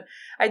worlds. And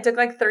I took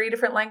like 3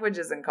 different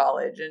languages in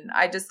college. And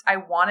I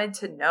wanted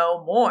to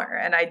know more.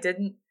 And I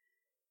didn't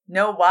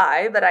know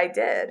why, but I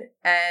did.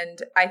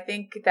 And I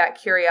think that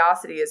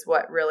curiosity is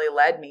what really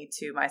led me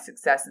to my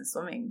success in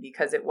swimming,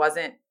 because it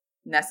wasn't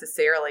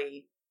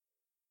necessarily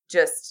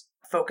just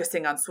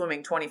focusing on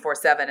swimming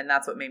 24/7. And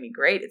that's what made me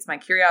great. It's my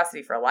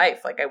curiosity for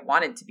life. Like I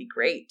wanted to be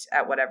great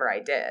at whatever I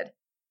did.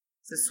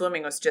 So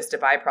swimming was just a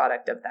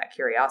byproduct of that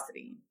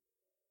curiosity.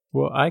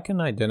 Well, I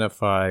can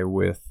identify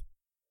with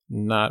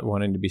not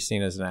wanting to be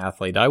seen as an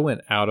athlete. I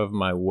went out of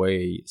my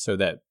way so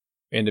that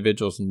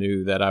individuals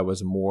knew that I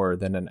was more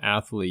than an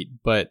athlete.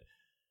 But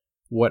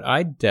what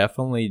I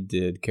definitely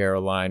did,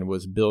 Caroline,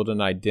 was build an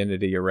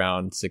identity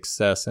around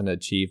success and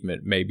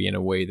achievement, maybe in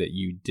a way that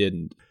you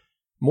didn't.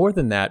 More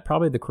than that,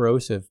 probably the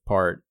corrosive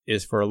part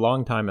is for a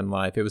long time in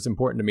life, it was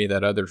important to me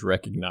that others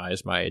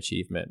recognize my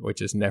achievement,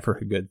 which is never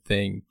a good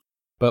thing.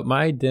 But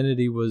my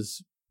identity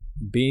was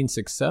being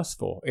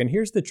successful. And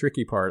here's the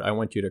tricky part I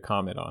want you to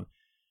comment on.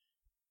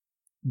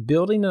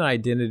 Building an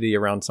identity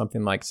around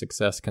something like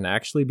success can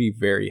actually be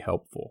very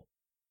helpful.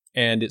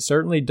 And it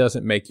certainly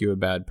doesn't make you a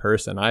bad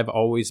person. I've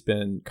always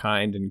been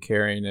kind and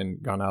caring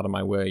and gone out of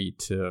my way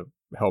to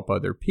help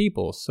other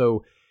people.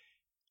 So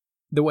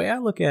the way I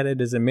look at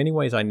it is, in many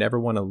ways, I never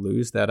want to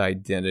lose that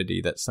identity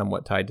that's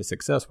somewhat tied to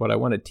success. What I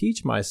want to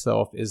teach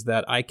myself is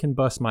that I can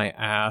bust my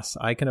ass.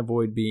 I can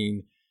avoid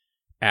being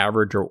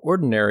average or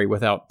ordinary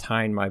without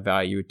tying my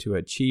value to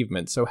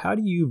achievement. So how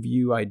do you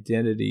view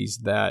identities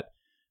that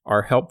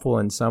are helpful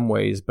in some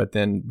ways, but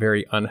then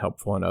very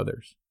unhelpful in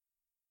others?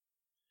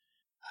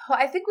 Well,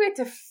 I think we have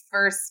to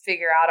first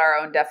figure out our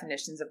own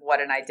definitions of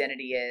what an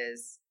identity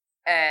is.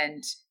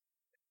 And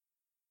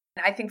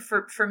I think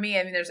for me,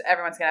 I mean,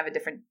 everyone's going to have a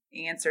different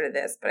answer to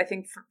this, but I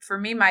think for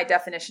me, my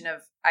definition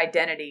of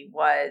identity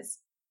was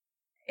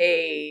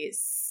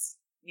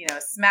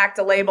smacked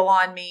a label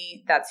on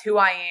me. That's who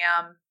I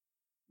am,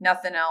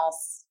 nothing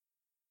else.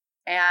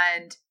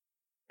 And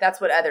that's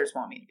what others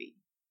want me to be.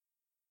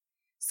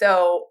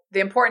 So the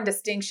important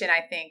distinction,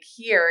 I think,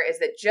 here is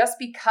that just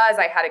because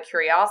I had a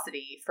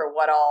curiosity for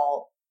what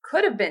all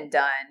could have been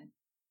done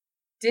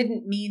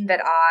didn't mean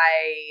that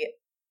I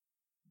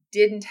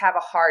didn't have a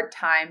hard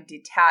time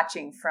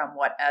detaching from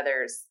what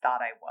others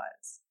thought I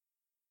was.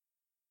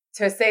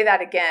 To say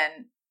that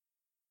again,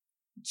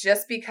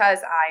 just because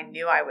I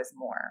knew I was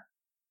more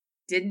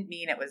didn't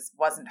mean it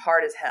wasn't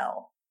hard as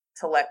hell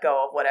to let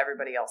go of what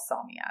everybody else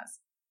saw me as.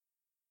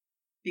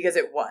 Because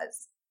it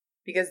was.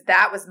 Because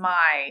that was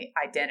my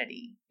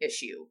identity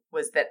issue,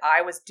 was that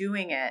I was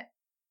doing it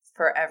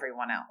for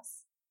everyone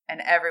else. And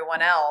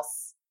everyone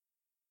else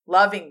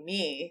loving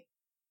me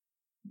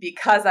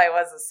because I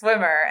was a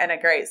swimmer and a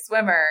great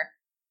swimmer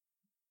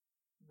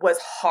was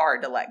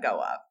hard to let go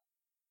of.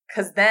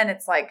 Because then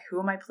it's like,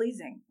 who am I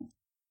pleasing?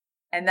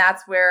 And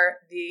that's where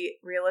the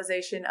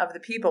realization of the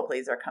people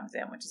pleaser comes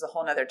in, which is a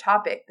whole nother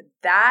topic. But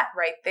that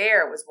right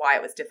there was why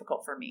it was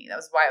difficult for me. That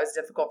was why it was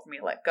difficult for me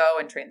to let go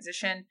and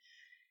transition.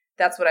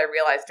 That's what I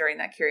realized during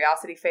that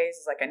curiosity phase,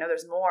 is like, I know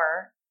there's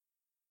more,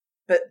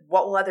 but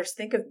what will others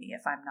think of me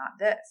if I'm not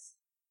this?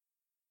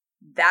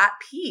 That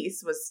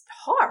piece was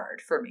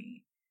hard for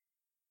me.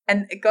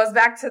 And it goes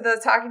back to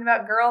the talking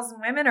about girls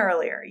and women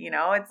earlier.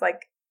 It's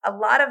like a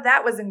lot of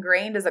that was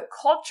ingrained as a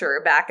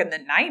culture back in the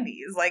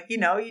 90s. Like, you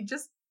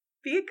just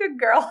be a good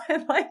girl.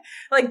 And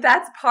like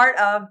that's part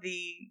of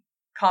the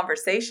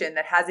conversation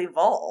that has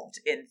evolved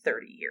in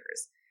 30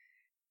 years.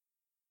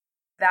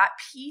 That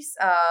piece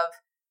of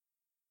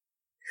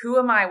who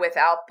am I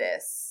without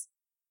this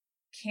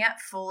can't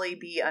fully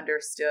be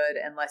understood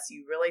unless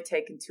you really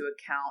take into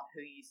account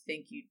who you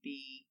think you'd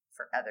be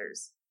for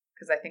others.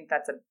 Because I think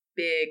that's a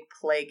big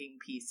plaguing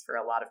piece for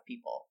a lot of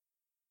people.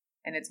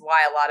 And it's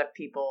why a lot of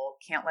people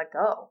can't let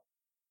go.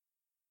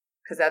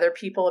 Because other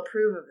people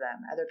approve of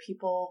them. Other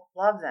people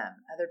love them.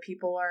 Other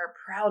people are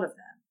proud of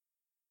them.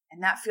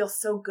 And that feels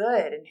so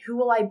good. And who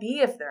will I be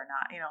if they're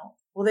not?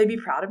 Will they be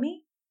proud of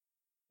me?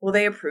 Will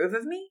they approve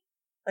of me?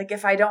 Like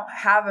if I don't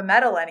have a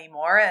medal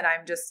anymore and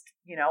I'm just,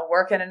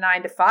 working a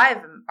 9 to 5,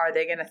 are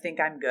they going to think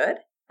I'm good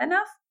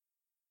enough?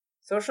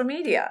 Social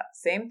media,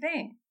 same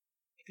thing.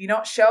 If you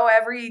don't show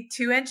every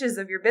 2 inches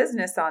of your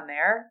business on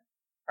there,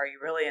 are you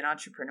really an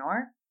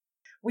entrepreneur?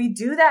 We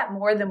do that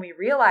more than we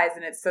realize.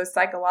 And it's so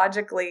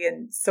psychologically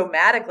and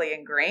somatically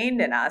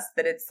ingrained in us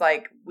that it's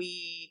like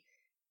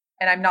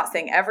and I'm not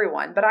saying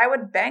everyone, but I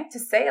would bank to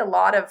say a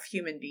lot of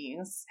human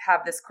beings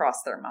have this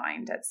cross their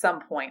mind at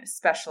some point,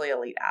 especially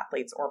elite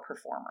athletes or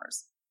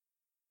performers.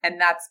 And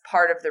that's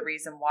part of the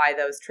reason why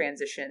those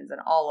transitions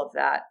and all of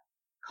that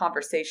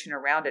conversation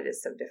around it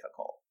is so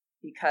difficult.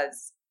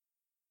 Because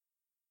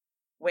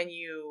when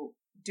you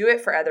do it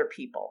for other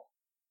people,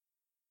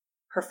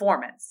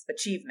 performance,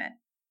 achievement,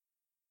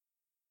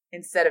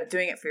 instead of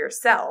doing it for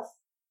yourself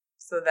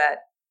so that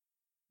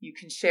you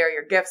can share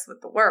your gifts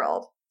with the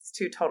world, it's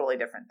two totally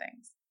different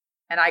things.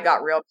 And I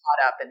got real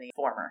caught up in the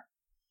former.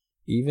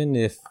 Even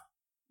if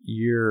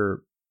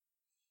you're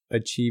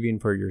achieving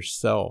for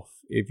yourself,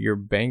 if you're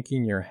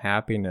banking your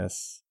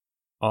happiness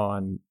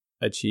on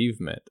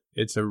achievement,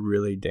 it's a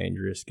really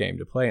dangerous game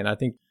to play. And I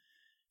think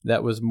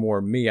that was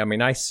more me. I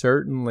mean, I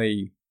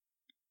certainly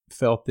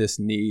felt this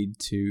need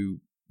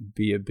to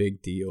be a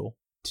big deal,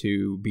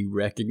 to be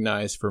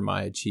recognized for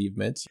my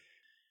achievements.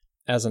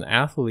 As an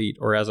athlete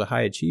or as a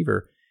high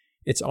achiever,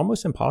 it's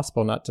almost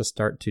impossible not to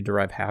start to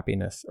derive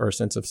happiness or a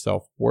sense of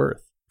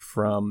self-worth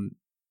from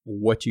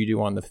what you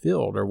do on the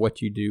field or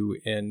what you do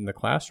in the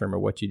classroom or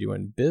what you do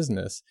in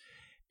business.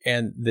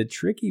 And the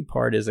tricky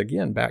part is,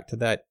 again, back to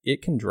that,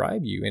 it can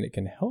drive you and it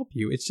can help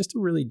you. It's just a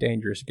really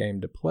dangerous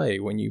game to play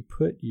when you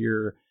put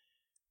your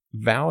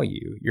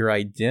value, your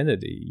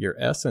identity, your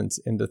essence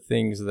into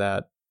things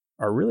that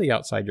are really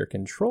outside your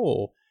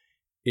control.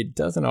 It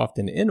doesn't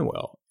often end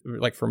well.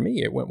 Like for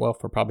me, it went well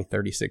for probably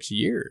 36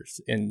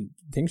 years and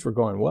things were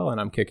going well and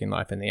I'm kicking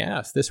life in the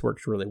ass. This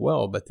works really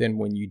well. But then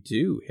when you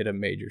do hit a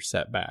major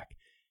setback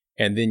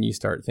and then you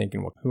start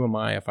thinking, well, who am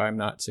I if I'm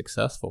not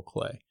successful,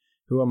 Clay?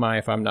 Who am I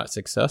if I'm not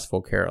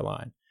successful,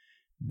 Caroline?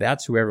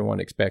 That's who everyone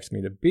expects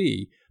me to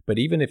be. But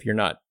even if you're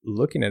not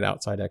looking at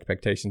outside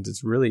expectations,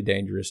 it's really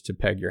dangerous to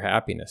peg your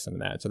happiness in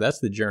that. So that's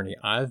the journey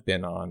I've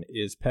been on,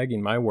 is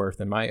pegging my worth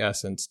and my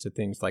essence to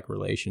things like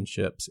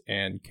relationships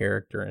and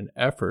character and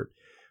effort,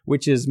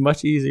 which is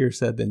much easier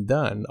said than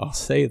done. I'll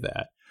say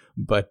that.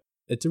 But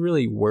it's a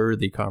really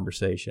worthy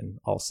conversation,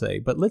 I'll say.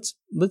 But let's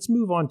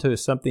move on to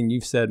something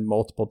you've said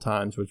multiple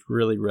times, which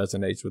really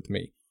resonates with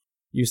me.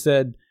 You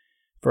said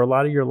for a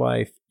lot of your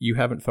life, you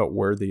haven't felt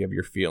worthy of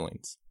your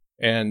feelings.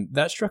 And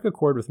that struck a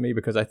chord with me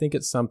because I think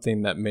it's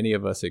something that many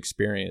of us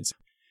experience.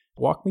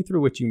 Walk me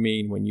through what you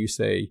mean when you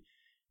say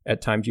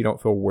at times you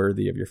don't feel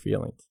worthy of your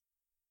feelings.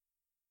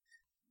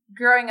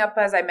 Growing up,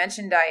 as I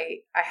mentioned, I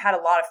had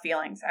a lot of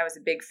feelings. I was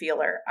a big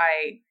feeler.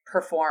 I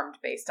performed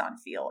based on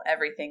feel.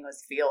 Everything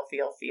was feel.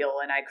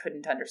 And I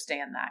couldn't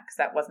understand that because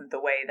that wasn't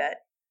the way that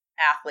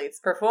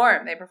athletes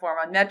perform. They perform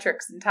on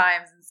metrics and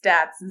times and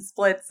stats and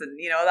splits. And,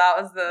 that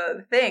was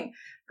the thing.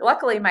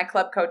 Luckily, my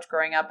club coach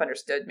growing up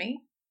understood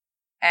me.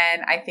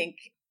 And I think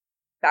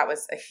that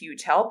was a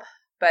huge help.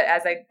 But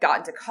as I got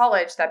into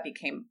college, that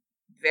became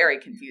very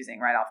confusing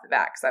right off the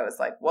bat because I was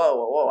like,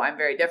 whoa, I'm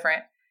very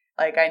different.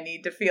 Like, I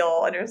need to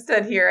feel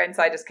understood here. And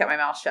so I just kept my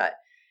mouth shut.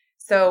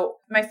 So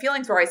my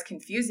feelings were always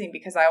confusing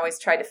because I always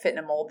tried to fit in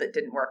a mold that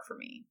didn't work for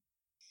me.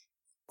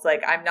 It's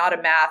like, I'm not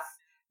a math,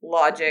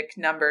 logic,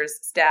 numbers,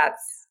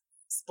 stats,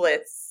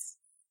 splits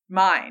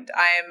mind.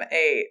 I am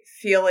a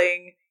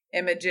feeling,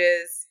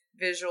 images,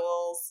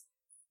 visuals,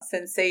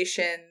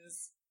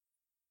 sensations.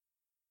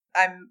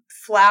 I'm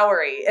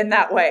flowery in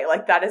that way.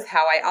 Like, that is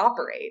how I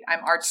operate.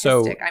 I'm artistic.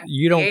 So I'm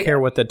you creative. Don't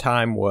care what the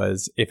time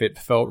was. If it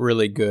felt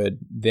really good,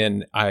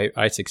 then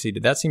I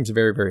succeeded. That seems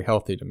very, very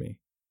healthy to me.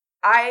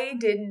 I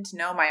didn't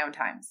know my own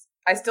times.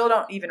 I still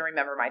don't even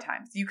remember my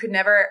times.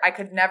 I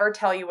could never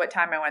tell you what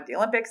time I went to the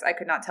Olympics. I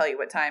could not tell you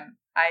what time.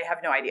 I have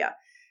no idea.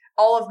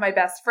 All of my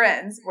best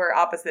friends were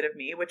opposite of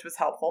me, which was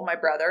helpful. My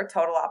brother,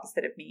 total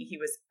opposite of me. He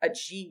was a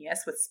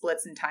genius with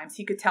splits and times.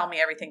 He could tell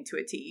me everything to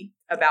a T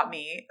about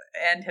me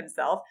and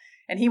himself.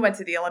 And he went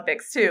to the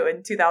Olympics too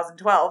in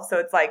 2012. So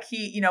it's like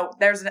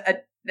there's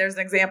an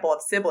example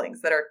of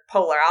siblings that are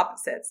polar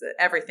opposites at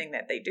everything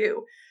that they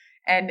do.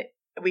 And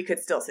we could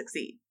still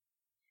succeed.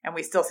 And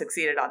we still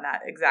succeeded on that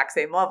exact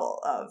same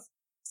level of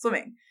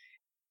swimming.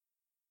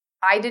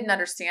 I didn't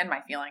understand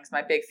my feelings.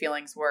 My big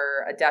feelings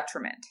were a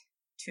detriment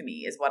to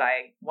me, is what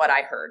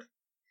I heard.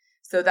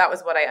 So that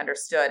was what I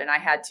understood. And I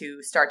had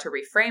to start to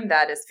reframe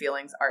that as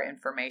feelings are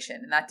information.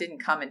 And that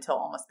didn't come until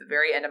almost the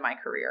very end of my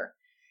career.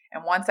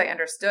 And once I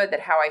understood that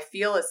how I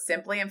feel is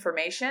simply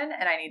information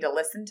and I need to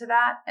listen to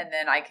that, and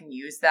then I can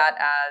use that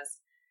as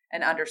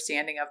an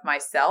understanding of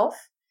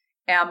myself.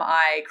 Am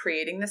I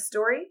creating this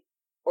story?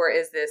 Or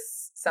is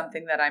this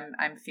something that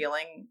I'm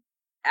feeling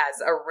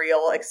as a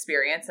real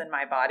experience in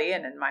my body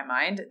and in my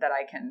mind that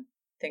I can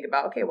think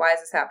about, okay, why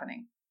is this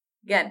happening?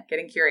 Again,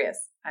 getting curious.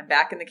 I'm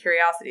back in the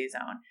curiosity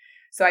zone.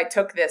 So I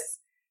took this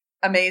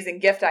amazing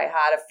gift I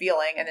had of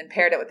feeling and then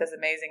paired it with this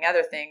amazing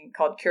other thing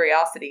called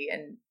curiosity,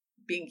 and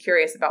being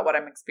curious about what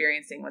I'm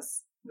experiencing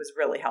was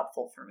really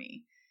helpful for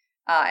me.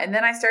 And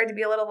then I started to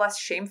be a little less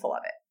shameful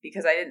of it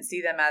because I didn't see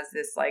them as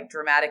this like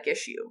dramatic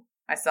issue.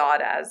 I saw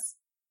it as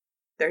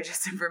they're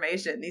just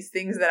information. These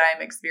things that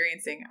I'm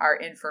experiencing are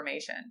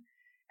information.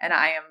 And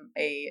I am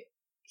a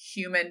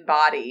human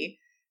body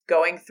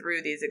going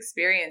through these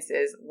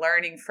experiences,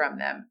 learning from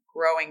them,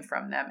 growing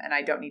from them. And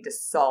I don't need to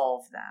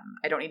solve them.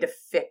 I don't need to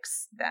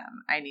fix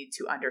them. I need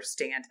to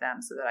understand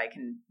them so that I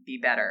can be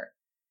better.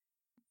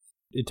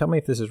 Tell me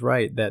if this is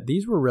right, that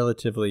these were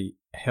relatively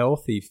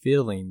healthy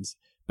feelings,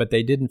 but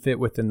they didn't fit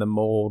within the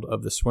mold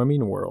of the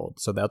swimming world.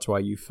 So that's why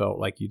you felt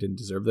like you didn't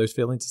deserve those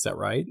feelings. Is that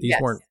right? These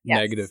weren't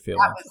negative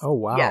feelings. Oh,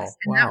 wow. Yes.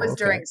 And that was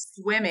during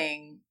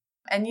swimming.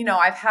 And,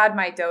 I've had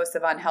my dose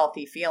of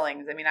unhealthy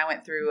feelings. I mean, I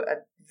went through a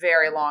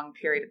very long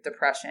period of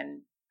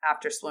depression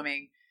after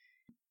swimming.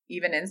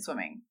 Even in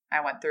swimming,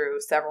 I went through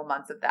several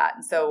months of that.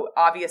 And so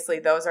obviously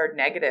those are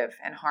negative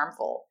and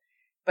harmful.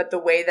 But the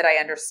way that I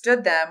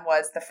understood them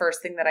was, the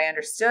first thing that I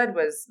understood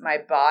was my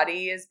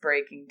body is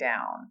breaking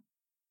down.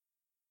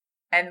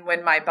 And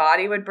when my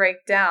body would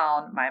break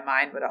down, my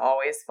mind would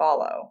always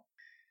follow.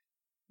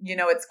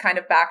 It's kind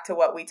of back to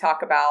what we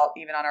talk about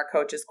even on our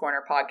Coach's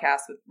Corner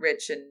podcast with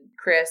Rich and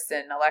Chris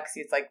and Alexi.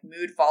 It's like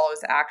mood follows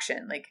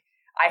action. Like,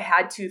 I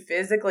had to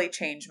physically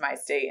change my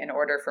state in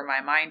order for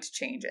my mind to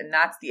change. And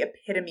that's the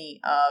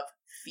epitome of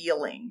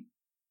feeling.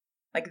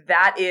 Like,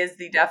 that is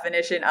the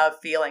definition of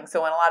feeling.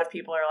 So when a lot of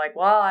people are like,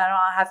 well, I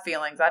don't have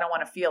feelings, I don't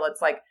want to feel,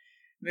 it's like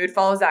mood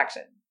follows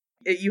action.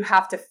 You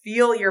have to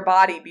feel your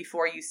body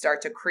before you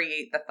start to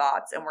create the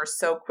thoughts. And we're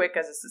so quick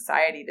as a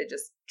society to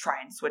just try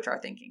and switch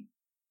our thinking.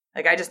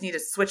 Like, I just need to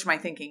switch my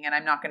thinking and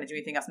I'm not going to do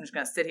anything else. I'm just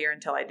going to sit here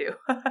until I do.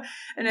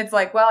 And it's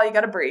like, well, you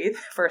got to breathe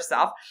first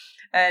off.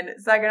 And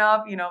second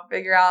off,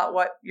 figure out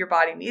what your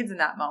body needs in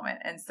that moment.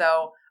 And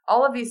so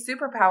all of these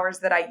superpowers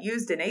that I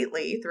used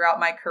innately throughout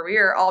my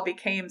career all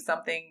became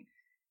something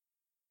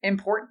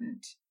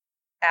important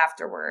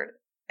afterward.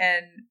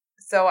 And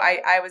so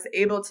I was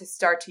able to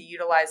start to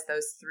utilize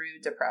those through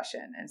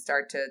depression and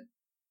start to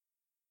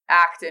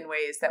act in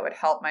ways that would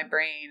help my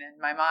brain and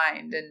my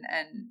mind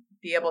and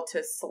be able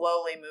to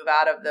slowly move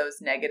out of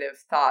those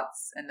negative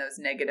thoughts and those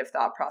negative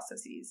thought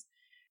processes.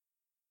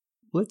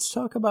 Let's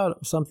talk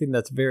about something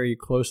that's very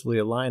closely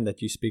aligned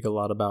that you speak a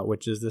lot about,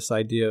 which is this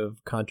idea of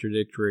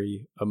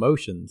contradictory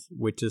emotions,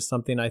 which is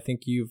something I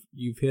think you've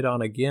hit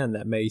on again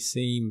that may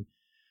seem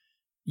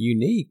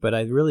unique, but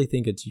I really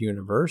think it's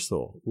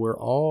universal. We're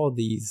all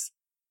these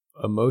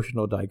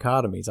emotional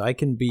dichotomies. I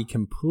can be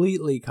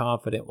completely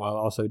confident while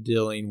also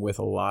dealing with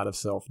a lot of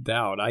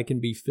self-doubt. I can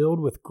be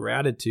filled with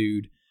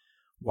gratitude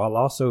while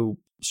also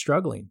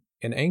struggling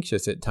and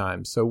anxious at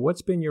times. So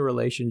what's been your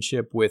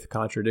relationship with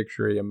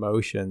contradictory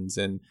emotions,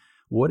 and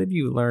what have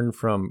you learned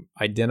from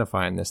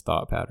identifying this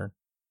thought pattern?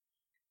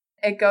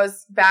 It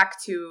goes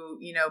back to,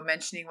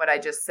 mentioning what I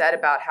just said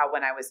about how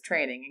when I was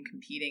training and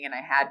competing and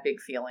I had big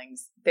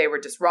feelings, they were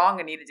just wrong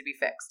and needed to be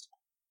fixed.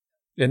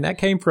 And that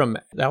came from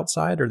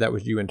outside, or that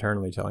was you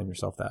internally telling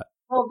yourself that?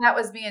 Well, that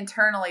was me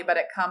internally, but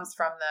it comes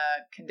from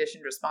the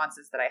conditioned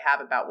responses that I have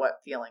about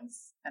what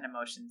feelings and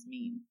emotions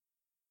mean.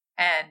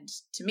 And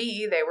to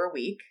me, they were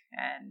weak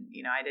and,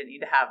 I didn't need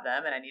to have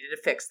them and I needed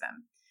to fix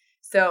them.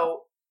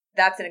 So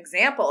that's an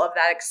example of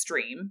that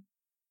extreme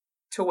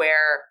to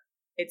where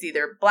it's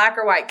either black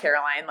or white,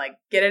 Caroline, like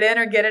get it in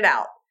or get it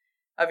out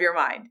of your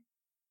mind.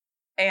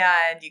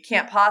 And you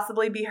can't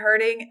possibly be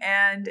hurting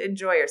and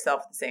enjoy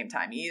yourself at the same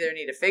time. You either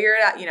need to figure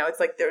it out. It's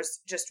like there's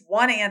just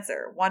one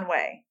answer, one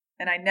way.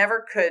 And I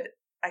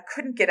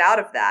couldn't get out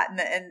of that.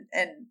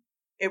 And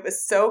it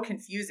was so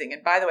confusing.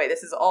 And by the way,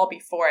 this is all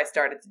before I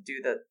started to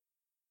do the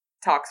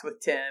talks with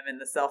Tim and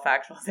the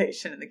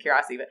self-actualization and the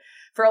curiosity. But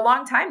for a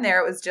long time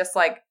there, it was just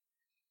like,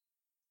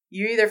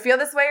 you either feel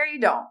this way or you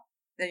don't.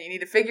 Then you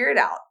need to figure it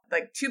out.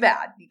 Like, too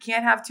bad. You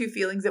can't have two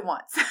feelings at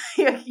once.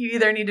 You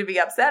either need to be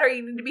upset or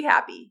you need to be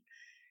happy.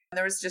 And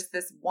there was just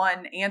this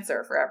one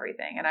answer for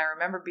everything. And I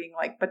remember being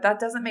like, but that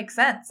doesn't make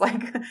sense.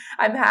 Like,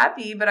 I'm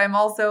happy, but I'm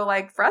also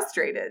like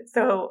frustrated.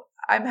 So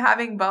I'm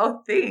having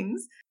both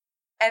things.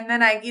 And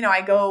then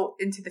I go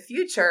into the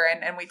future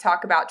and we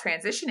talk about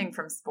transitioning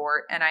from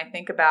sport. And I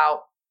think about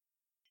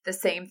the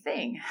same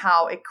thing,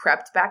 how it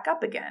crept back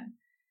up again.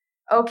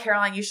 Oh,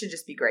 Caroline, you should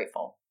just be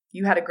grateful.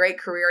 You had a great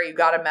career. You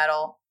got a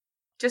medal.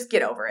 Just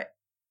get over it.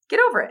 Get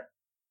over it.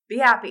 Be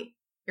happy.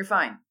 You're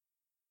fine.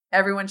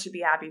 Everyone should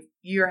be happy.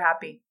 You're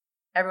happy.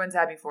 Everyone's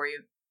happy for you.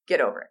 Get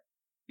over it.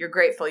 You're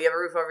grateful. You have a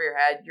roof over your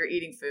head. You're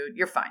eating food.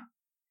 You're fine.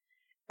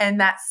 And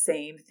that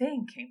same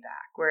thing came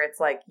back where it's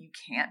like, you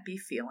can't be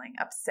feeling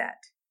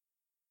upset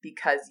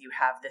because you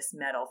have this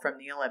medal from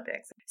the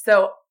Olympics.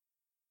 So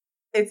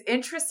it's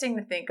interesting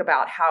to think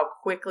about how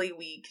quickly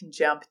we can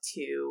jump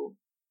to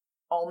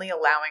only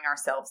allowing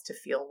ourselves to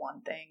feel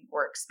one thing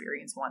or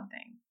experience one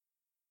thing.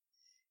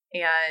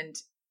 And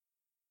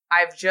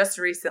I've just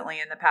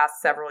recently in the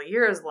past several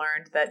years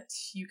learned that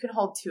you can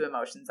hold two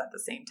emotions at the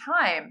same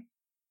time.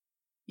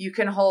 You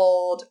can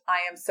hold, I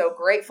am so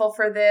grateful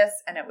for this,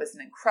 and it was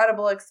an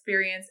incredible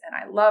experience, and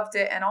I loved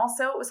it, and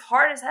also it was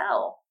hard as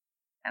hell,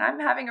 and I'm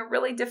having a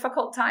really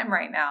difficult time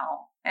right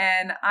now,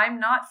 and I'm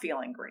not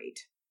feeling great,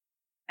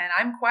 and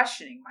I'm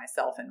questioning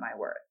myself and my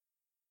worth.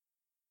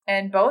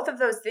 And both of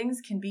those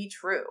things can be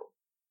true.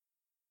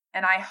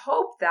 And I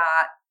hope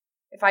that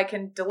if I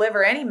can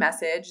deliver any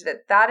message,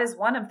 that is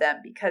one of them,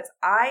 because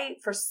I,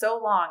 for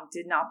so long,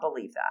 did not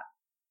believe that.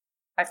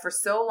 I, for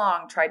so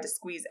long, tried to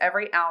squeeze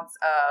every ounce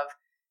of,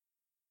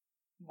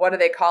 what do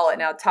they call it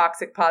now,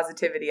 toxic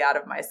positivity out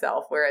of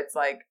myself, where it's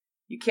like,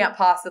 you can't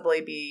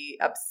possibly be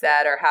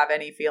upset or have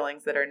any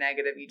feelings that are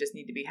negative. You just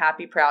need to be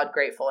happy, proud,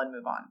 grateful, and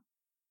move on.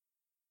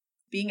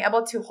 Being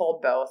able to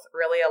hold both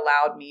really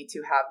allowed me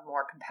to have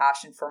more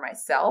compassion for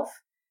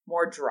myself,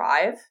 more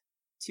drive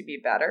to be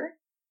better.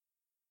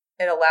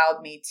 It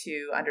allowed me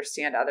to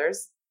understand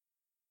others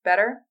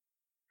better,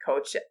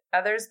 coach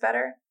others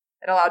better.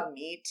 It allowed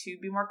me to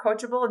be more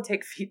coachable and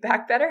take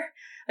feedback better.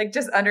 Like,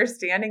 just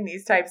understanding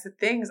these types of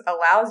things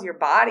allows your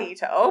body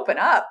to open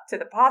up to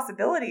the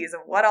possibilities of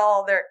what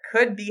all there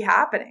could be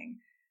happening.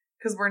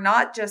 Because we're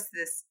not just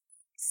this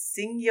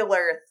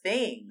singular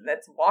thing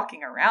that's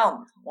walking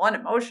around with one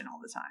emotion all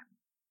the time.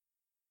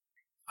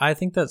 I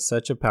think that's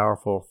such a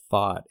powerful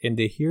thought. And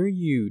to hear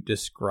you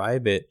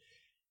describe it,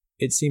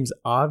 it seems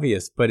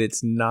obvious, but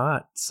it's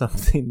not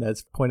something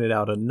that's pointed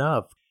out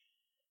enough.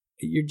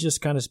 You're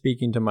just kind of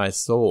speaking to my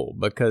soul,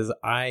 because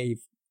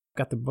I've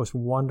got the most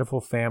wonderful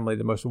family,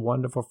 the most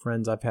wonderful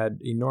friends. I've had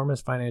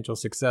enormous financial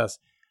success,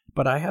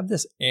 but I have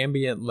this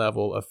ambient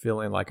level of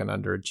feeling like an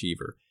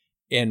underachiever.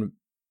 And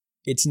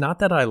it's not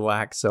that I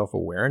lack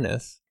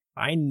self-awareness.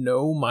 I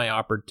know my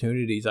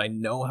opportunities. I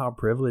know how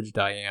privileged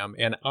I am.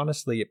 And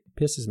honestly, it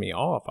pisses me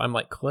off. I'm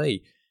like,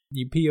 Clay,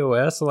 you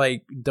POS,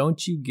 like,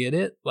 don't you get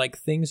it? Like,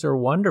 things are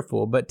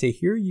wonderful. But to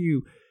hear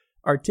you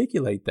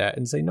articulate that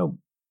and say, no,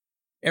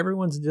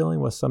 everyone's dealing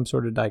with some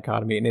sort of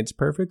dichotomy, and it's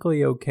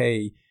perfectly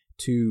okay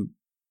to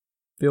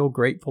feel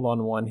grateful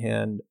on one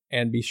hand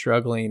and be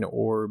struggling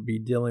or be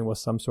dealing with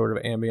some sort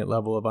of ambient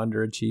level of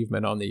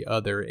underachievement on the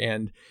other.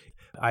 And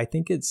I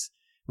think it's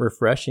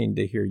refreshing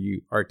to hear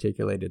you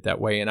articulate it that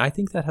way. And I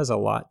think that has a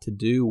lot to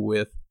do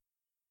with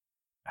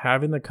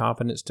having the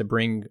confidence to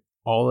bring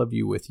all of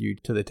you with you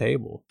to the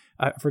table.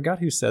 I forgot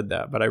who said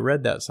that, but I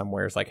read that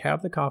somewhere. It's like,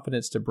 have the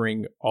confidence to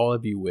bring all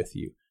of you with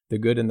you, the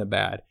good and the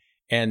bad.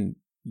 And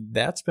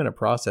that's been a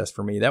process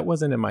for me. That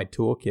wasn't in my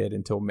toolkit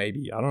until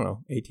maybe,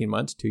 18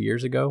 months, 2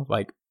 years ago.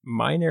 Like,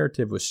 my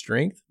narrative was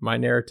strength. My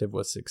narrative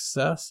was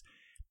success.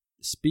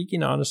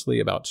 Speaking honestly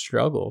about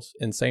struggles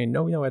and saying,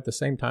 no, at the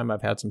same time,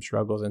 I've had some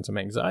struggles and some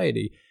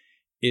anxiety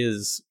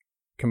is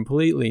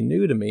completely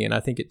new to me. And I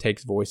think it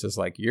takes voices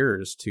like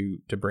yours to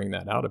bring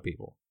that out of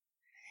people.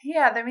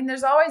 Yeah. I mean,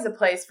 there's always a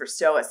place for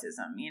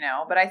stoicism,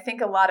 but I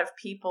think a lot of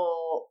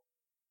people,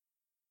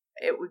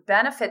 it would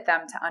benefit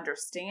them to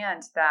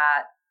understand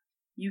that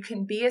you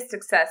can be a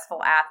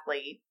successful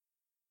athlete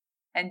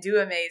and do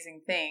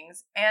amazing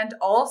things and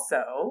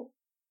also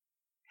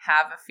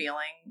have a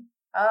feeling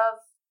of,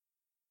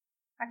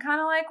 I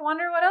kind of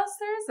wonder what else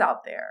there is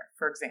out there,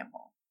 for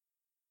example.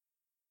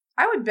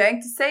 I would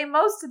beg to say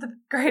most of the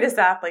greatest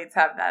athletes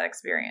have that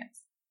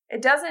experience.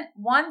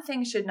 One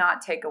thing should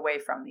not take away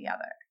from the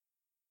other.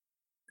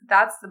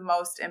 That's the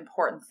most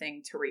important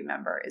thing to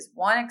remember, is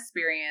one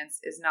experience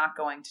is not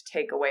going to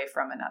take away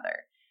from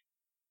another.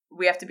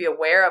 We have to be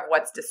aware of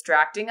what's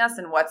distracting us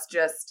and what's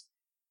just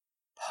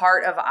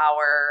part of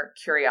our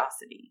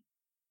curiosity.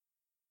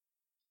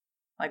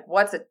 Like,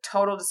 what's a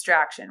total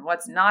distraction?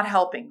 What's not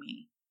helping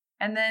me?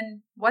 And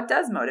then what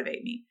does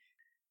motivate me?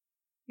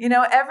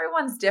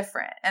 Everyone's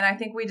different. And I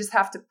think we just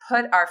have to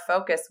put our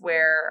focus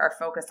where our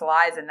focus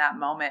lies in that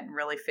moment and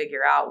really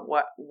figure out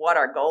what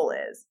our goal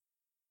is.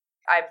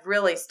 I've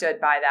really stood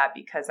by that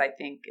because I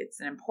think it's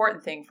an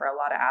important thing for a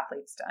lot of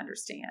athletes to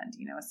understand,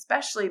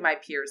 especially my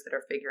peers that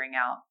are figuring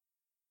out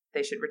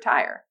they should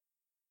retire.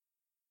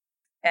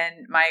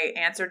 And my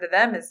answer to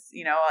them is,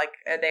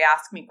 they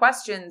ask me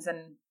questions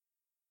and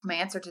my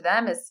answer to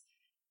them is,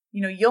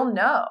 you'll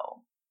know.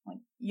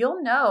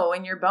 You'll know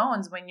in your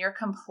bones when you're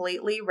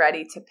completely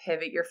ready to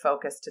pivot your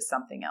focus to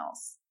something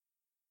else.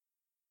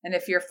 And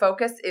if your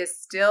focus is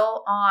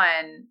still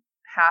on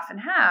half and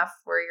half,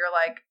 where you're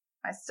like,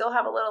 I still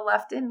have a little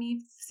left in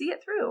me, see it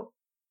through.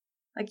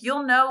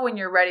 You'll know when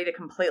you're ready to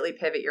completely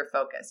pivot your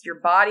focus. Your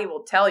body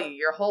will tell you,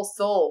 your whole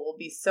soul will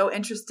be so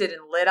interested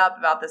and lit up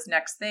about this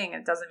next thing.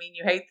 It doesn't mean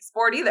you hate the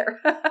sport either.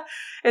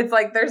 It's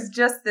like,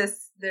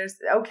 there's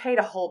okay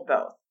to hold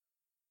both.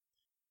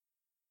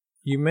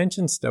 You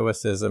mentioned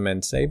stoicism,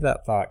 and save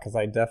that thought because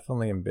I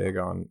definitely am big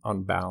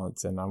on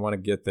balance and I want to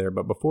get there.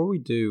 But before we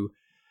do,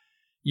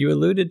 you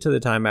alluded to the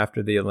time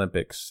after the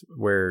Olympics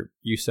where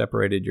you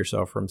separated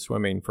yourself from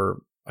swimming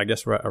for, I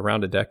guess,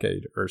 around a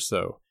decade or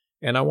so.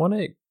 And I want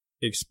to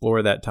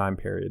explore that time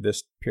period,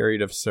 this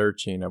period of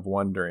searching, of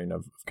wondering,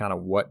 of kind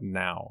of what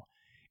now.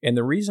 And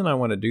the reason I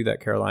want to do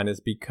that, Caroline, is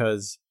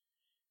because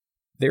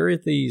there are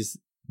these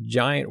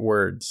giant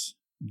words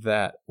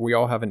that we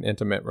all have an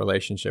intimate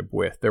relationship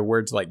with. They're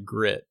words like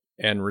grit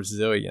and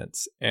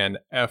resilience and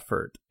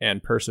effort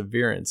and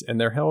perseverance, and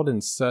they're held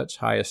in such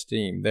high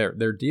esteem.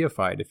 They're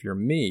deified if you're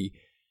me,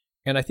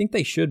 and I think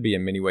they should be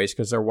in many ways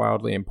because they're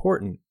wildly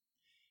important.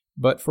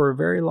 But for a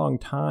very long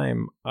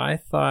time, I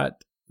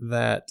thought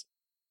that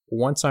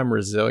once I'm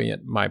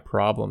resilient, my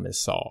problem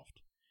is solved.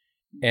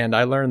 And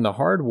I learned the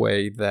hard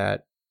way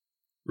that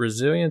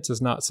resilience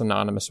is not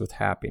synonymous with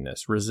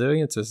happiness.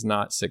 Resilience is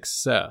not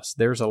success.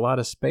 There's a lot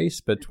of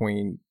space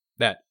between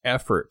that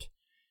effort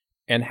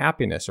and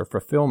happiness or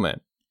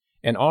fulfillment.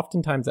 And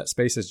oftentimes that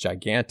space is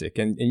gigantic.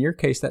 And in your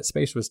case, that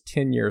space was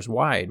 10 years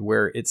wide,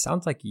 where it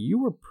sounds like you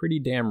were pretty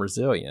damn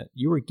resilient.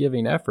 You were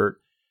giving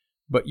effort,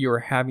 but you were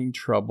having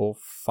trouble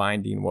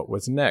finding what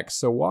was next.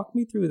 So walk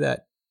me through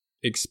that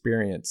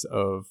experience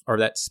or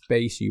that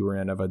space you were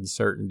in of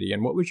uncertainty.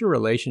 And what was your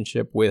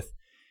relationship with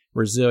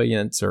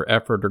resilience or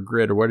effort or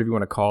grit or whatever you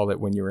want to call it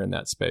when you were in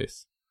that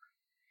space?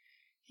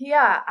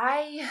 Yeah,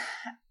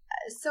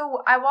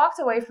 so I walked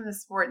away from the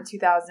sport in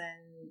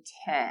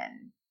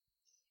 2010.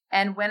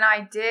 And when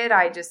I did,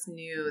 I just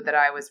knew that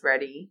I was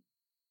ready.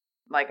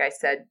 Like I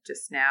said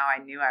just now,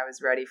 I knew I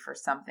was ready for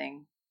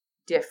something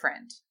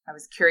different. I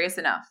was curious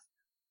enough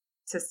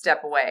to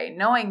step away,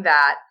 knowing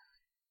that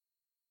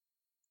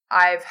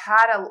I've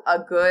had a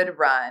good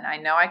run. I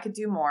know I could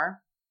do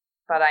more,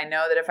 but I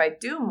know that if I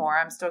do more,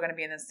 I'm still going to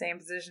be in the same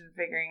position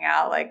figuring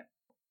out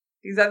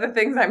these other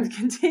things I'm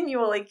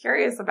continually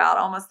curious about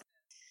almost.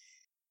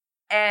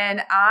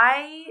 And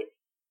I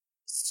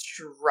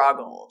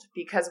struggled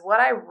because what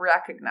I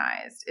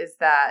recognized is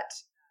that,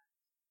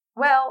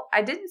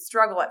 I didn't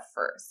struggle at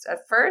first.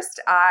 At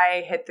first,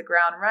 I hit the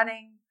ground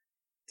running,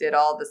 did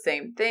all the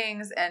same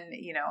things. And,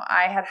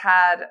 I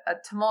had a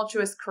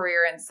tumultuous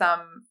career in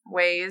some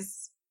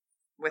ways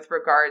with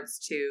regards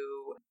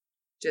to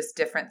just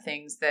different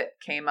things that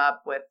came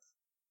up with,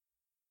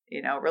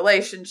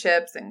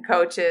 relationships and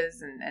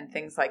coaches and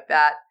things like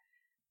that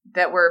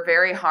were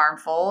very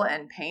harmful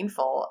and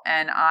painful.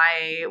 And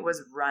I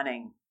was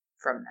running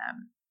from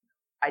them.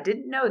 I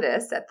didn't know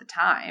this at the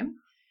time,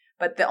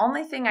 but the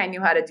only thing I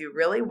knew how to do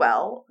really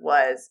well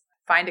was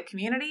find a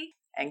community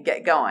and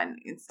get going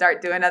and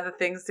start doing other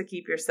things to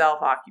keep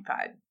yourself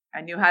occupied.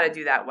 I knew how to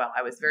do that well.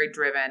 I was very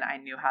driven. I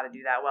knew how to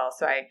do that well.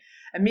 So I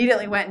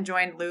immediately went and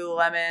joined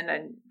Lululemon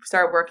and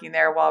started working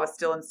there while I was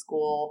still in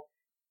school.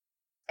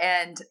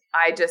 And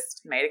I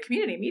just made a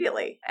community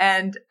immediately.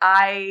 And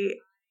I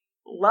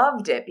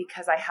loved it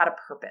because I had a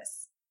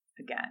purpose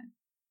again.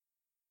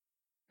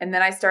 And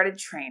then I started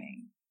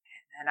training.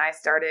 And I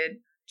started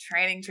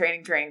training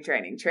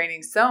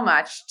so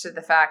much to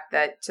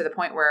the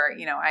point where,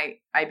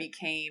 I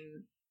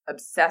became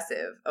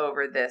obsessive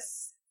over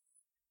this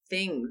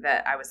thing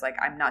that I was like,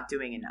 I'm not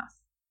doing enough.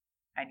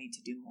 I need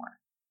to do more.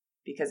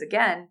 Because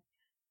again,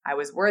 I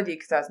was worthy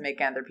because I was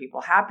making other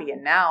people happy.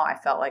 And now I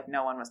felt like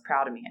no one was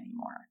proud of me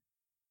anymore.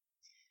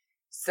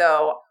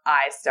 So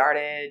I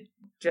started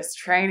just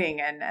training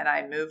and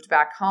I moved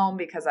back home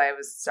because I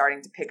was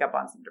starting to pick up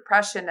on some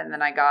depression. And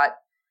then I got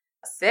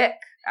sick.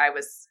 I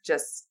was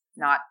just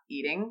not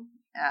eating.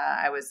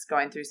 I was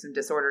going through some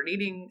disordered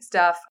eating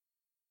stuff.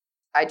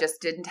 I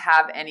just didn't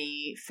have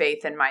any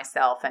faith in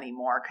myself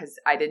anymore because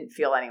I didn't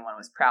feel anyone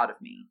was proud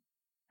of me.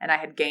 And I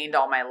had gained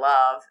all my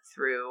love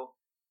through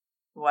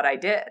what I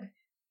did.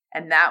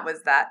 And that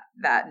was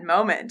that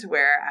moment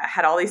where I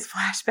had all these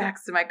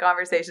flashbacks to my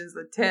conversations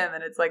with Tim.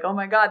 And it's like, oh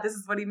my God, this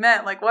is what he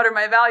meant. Like, what are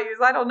my values?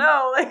 I don't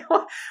know. Like,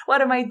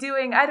 what am I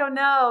doing? I don't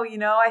know.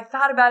 I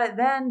thought about it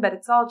then, but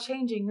it's all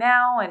changing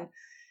now. And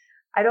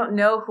I don't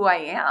know who I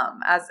am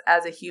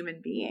as a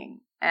human being.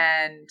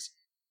 And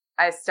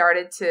I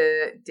started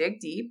to dig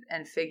deep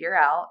and figure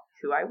out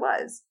who I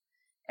was.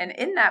 And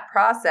in that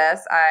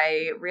process,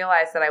 I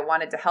realized that I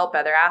wanted to help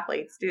other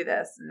athletes do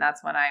this. And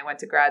that's when I went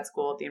to grad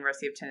school at the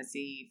University of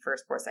Tennessee for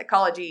sports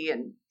psychology.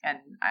 And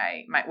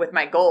with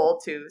my goal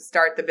to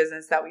start the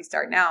business that we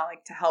start now,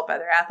 like to help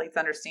other athletes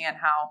understand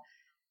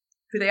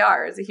who they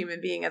are as a human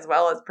being, as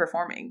well as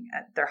performing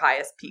at their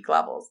highest peak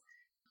levels.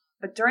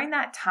 But during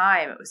that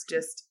time, it was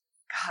just,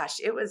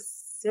 it was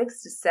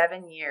 6 to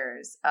 7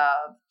 years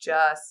of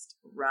just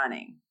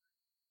running.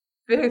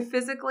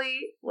 Physically,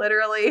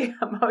 literally,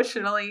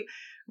 emotionally,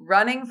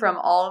 running from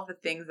all of the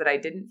things that I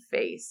didn't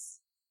face.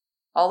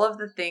 All of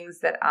the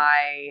things that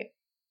I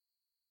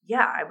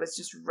was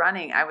just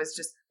running.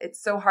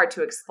 It's so hard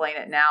to explain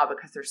it now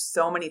because there's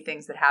so many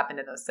things that happened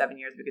in those 7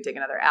 years. We could take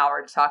another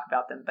hour to talk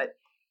about them, but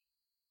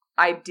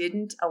I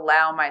didn't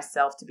allow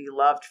myself to be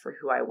loved for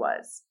who I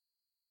was.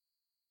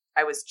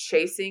 I was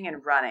chasing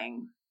and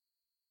running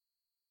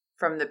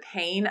from the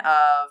pain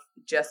of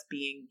just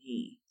being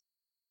me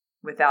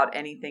without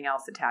anything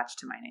else attached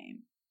to my name.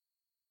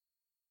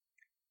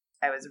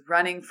 I was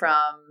running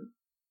from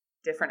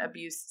different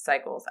abuse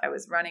cycles. I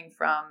was running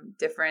from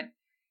different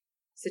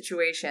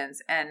situations.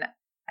 And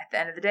at the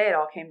end of the day, it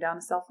all came down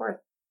to self-worth.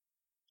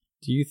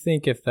 Do you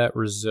think if that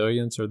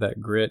resilience or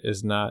that grit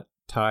is not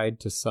tied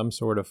to some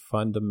sort of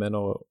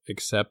fundamental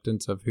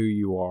acceptance of who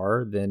you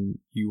are, then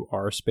you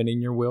are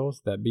spinning your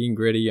wheels? That being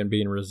gritty and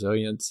being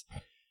resilient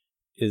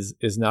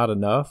is not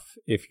enough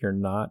if you're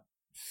not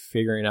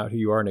figuring out who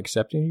you are and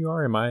accepting who you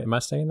are? Am I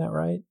saying that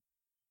right?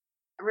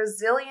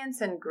 Resilience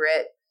and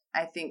grit,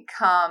 I think,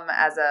 come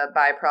as a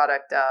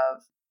byproduct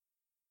of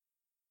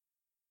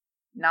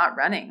not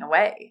running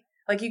away.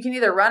 Like, you can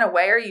either run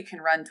away or you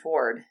can run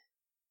toward.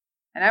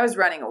 And I was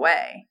running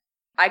away.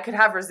 I could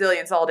have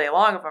resilience all day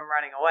long if I'm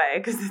running away,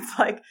 because it's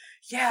like,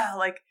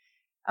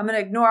 I'm going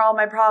to ignore all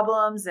my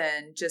problems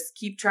and just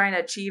keep trying to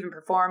achieve and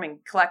perform and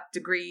collect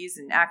degrees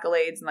and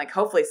accolades. And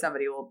hopefully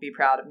somebody will be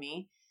proud of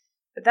me.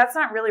 But that's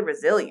not really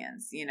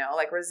resilience,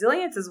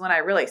 resilience is when I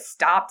really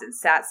stopped and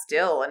sat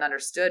still and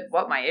understood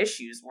what my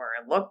issues were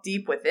and looked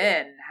deep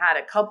within and had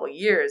a couple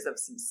years of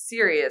some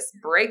serious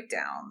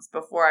breakdowns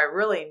before I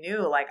really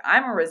knew,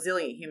 I'm a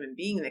resilient human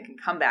being that can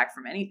come back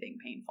from anything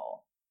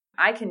painful.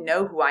 I can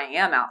know who I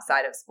am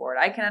outside of sport.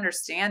 I can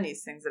understand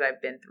these things that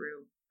I've been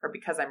through, or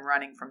because I'm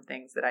running from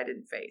things that I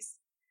didn't face.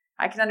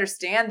 I can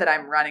understand that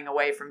I'm running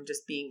away from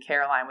just being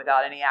Caroline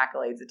without any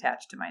accolades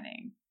attached to my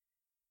name.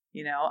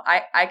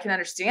 I can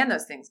understand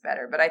those things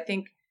better, but I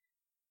think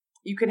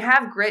you can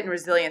have grit and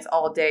resilience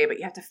all day, but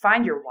you have to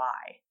find your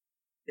why,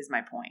 is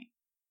my point.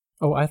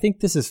 Oh, I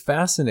think this is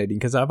fascinating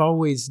because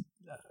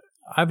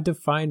I've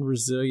defined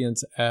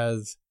resilience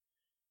as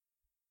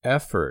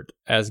effort,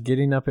 as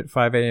getting up at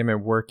 5 a.m.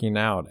 and working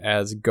out,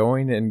 as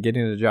going and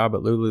getting a job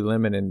at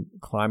Lululemon and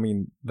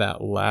climbing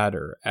that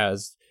ladder,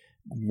 as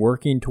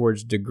working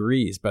towards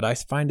degrees. But I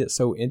find it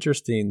so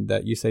interesting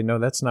that you say, no,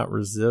 that's not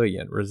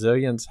resilient.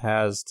 Resilience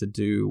has to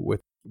do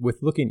with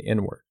looking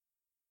inward.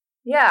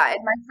 Yeah. And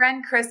my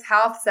friend Chris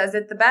Houth says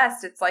it the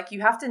best. It's like,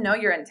 you have to know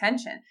your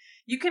intention.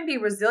 You can be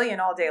resilient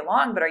all day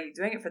long, but are you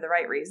doing it for the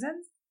right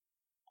reasons?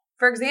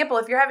 For example,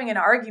 if you're having an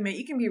argument,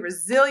 you can be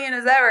resilient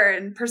as ever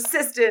and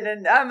persistent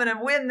and I'm going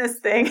to win this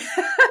thing.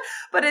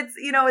 But it's,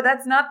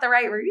 that's not the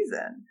right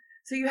reason.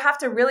 So you have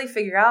to really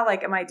figure out,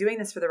 am I doing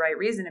this for the right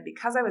reason? And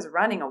because I was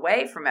running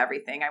away from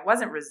everything, I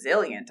wasn't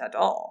resilient at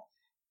all.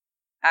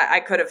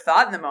 I could have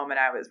thought in the moment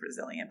I was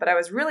resilient, but I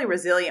was really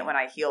resilient when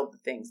I healed the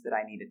things that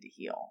I needed to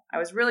heal. I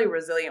was really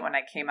resilient when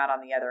I came out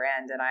on the other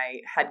end and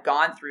I had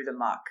gone through the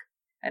muck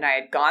And I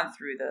had gone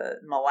through the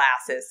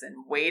molasses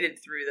and waded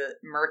through the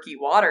murky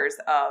waters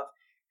of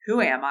who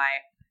am I?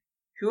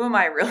 Who am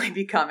I really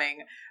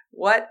becoming?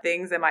 What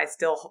things am I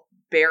still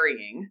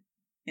burying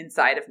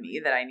inside of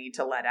me that I need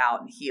to let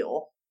out and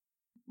heal?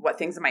 What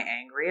things am I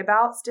angry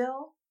about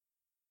still?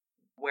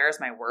 Where's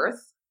my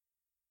worth?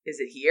 Is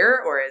it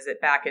here or is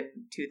it back in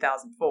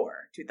 2004,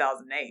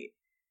 2008?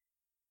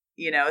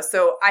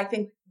 So I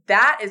think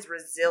that is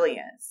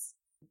resilience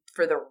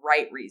for the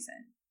right reason.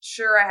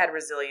 Sure, I had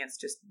resilience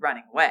just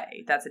running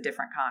away. That's a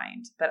different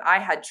kind. But I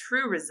had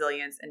true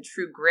resilience and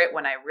true grit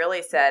when I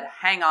really said,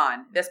 hang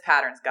on, this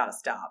pattern's got to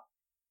stop.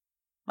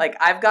 Like,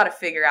 I've got to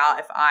figure out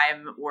if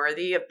I'm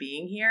worthy of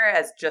being here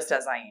as just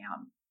as I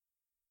am.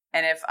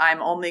 And if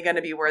I'm only going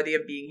to be worthy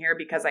of being here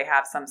because I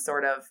have some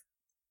sort of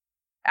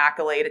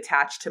accolade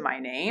attached to my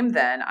name,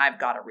 then I've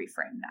got to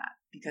reframe that,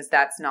 because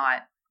that's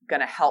not going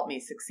to help me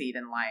succeed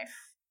in life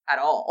at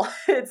all.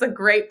 It's a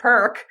great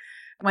perk.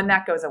 When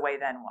that goes away,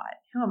 then what?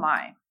 Who am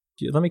I?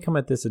 Let me come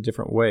at this a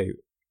different way.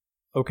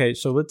 Okay,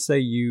 so let's say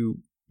you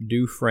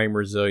do frame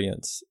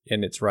resilience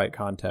in its right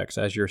context,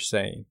 as you're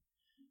saying,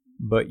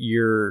 but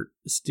you're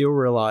still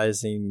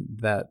realizing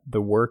that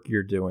the work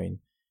you're doing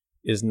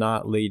is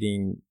not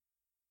leading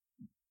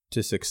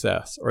to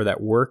success, or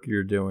that work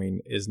you're doing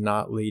is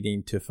not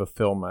leading to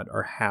fulfillment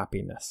or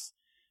happiness.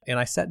 And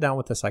I sat down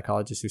with a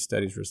psychologist who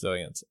studies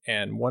resilience,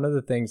 and one of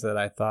the things that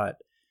I thought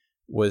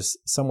was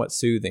somewhat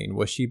soothing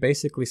was she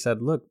basically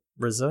said, look,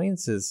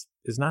 resilience is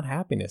not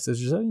happiness.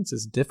 Resilience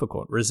is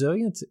difficult.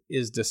 Resilience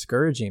is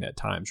discouraging at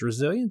times.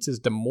 Resilience is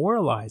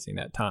demoralizing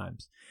at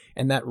times.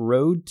 And that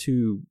road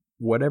to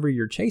whatever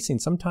you're chasing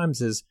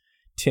sometimes is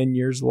 10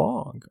 years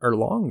long or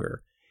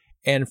longer.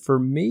 And for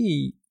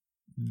me,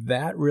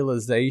 that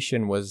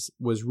realization was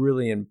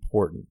really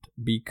important,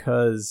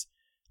 because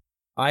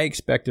I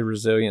expected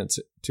resilience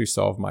to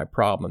solve my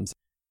problems.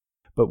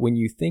 But when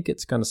you think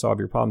it's going to solve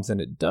your problems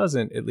and it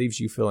doesn't, it leaves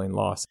you feeling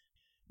lost.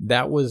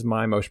 That was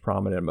my most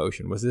prominent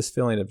emotion, was this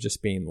feeling of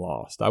just being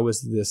lost. I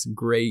was this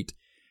great,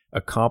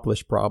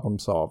 accomplished problem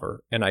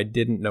solver, and I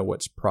didn't know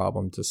which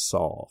problem to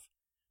solve.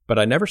 But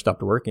I never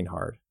stopped working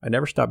hard. I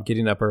never stopped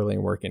getting up early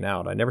and working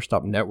out. I never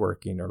stopped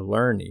networking or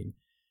learning.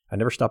 I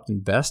never stopped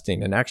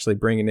investing and actually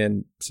bringing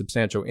in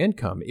substantial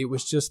income. It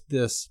was just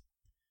this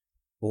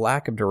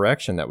lack of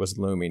direction that was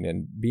looming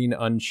and being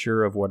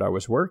unsure of what I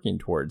was working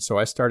towards. So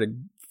I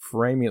started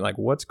framing like,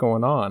 what's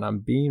going on? I'm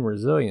being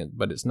resilient,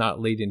 but it's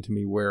not leading to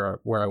me where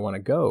I want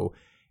to go.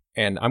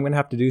 And I'm going to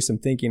have to do some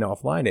thinking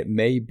offline. It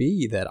may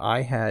be that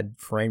I had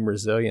framed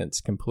resilience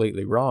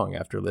completely wrong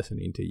after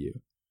listening to you.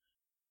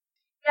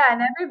 Yeah,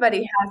 and everybody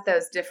has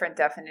those different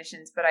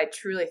definitions, but I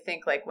truly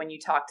think, like, when you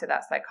talk to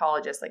that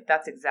psychologist, like,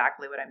 that's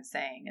exactly what I'm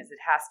saying, is it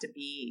has to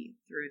be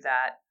through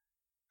that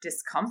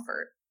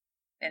discomfort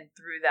and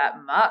through that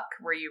muck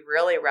where you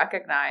really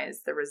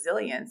recognize the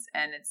resilience.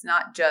 And it's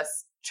not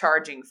just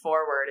charging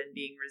forward and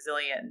being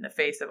resilient in the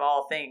face of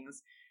all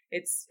things.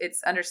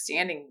 It's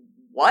understanding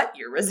what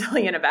you're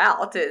resilient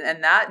about,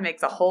 and that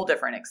makes a whole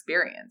different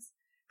experience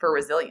for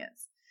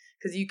resilience.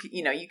 Because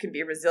you can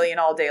be resilient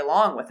all day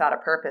long without a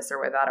purpose or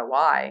without a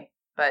why,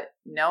 but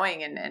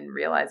knowing and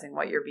realizing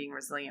what you're being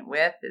resilient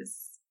with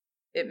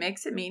it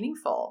makes it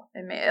meaningful.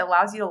 It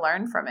allows you to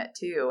learn from it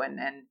too, and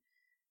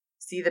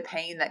see the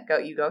pain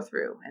that you go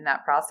through in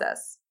that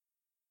process.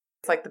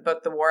 It's like the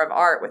book, The War of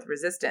Art, with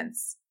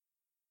resistance.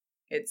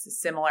 It's a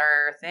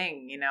similar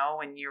thing,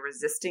 when you're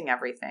resisting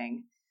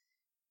everything,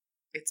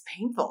 it's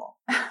painful.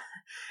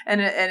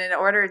 and in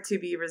order to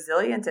be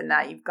resilient in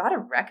that, you've got to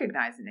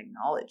recognize and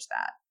acknowledge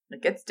that.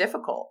 Like, it's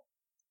difficult.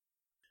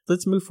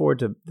 Let's move forward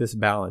to this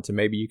balance, and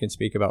maybe you can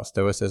speak about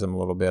stoicism a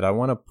little bit. I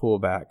want to pull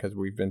back because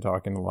we've been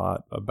talking a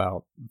lot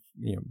about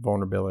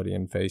vulnerability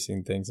and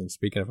facing things and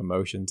speaking of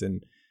emotions,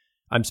 and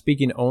I'm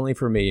speaking only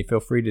for me. Feel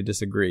free to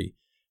disagree,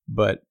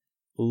 but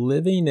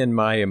living in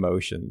my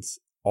emotions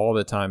all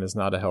the time is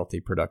not a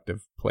healthy,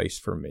 productive place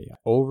for me.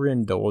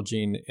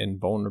 Overindulging in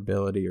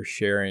vulnerability or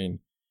sharing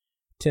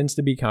tends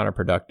to be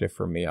counterproductive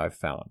for me, I've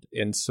found.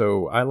 And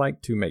so I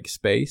like to make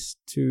space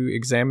to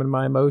examine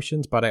my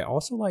emotions, but I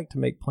also like to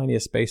make plenty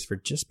of space for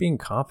just being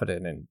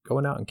confident and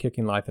going out and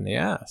kicking life in the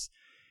ass.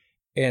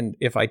 And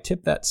if I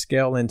tip that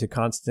scale into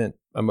constant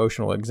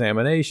emotional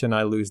examination,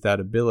 I lose that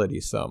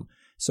ability some.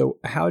 So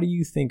how do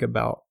you think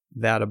about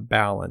that, a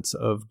balance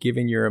of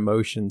giving your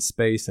emotions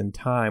space and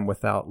time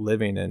without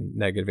living in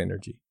negative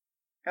energy?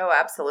 Oh,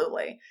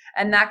 absolutely.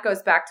 And that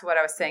goes back to what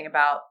I was saying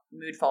about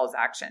mood follows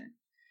action.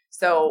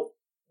 So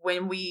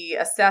when we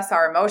assess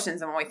our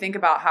emotions and when we think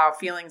about how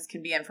feelings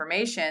can be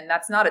information,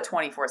 that's not a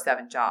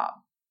 24/7 job.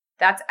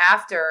 That's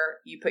after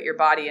you put your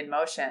body in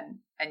motion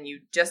and you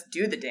just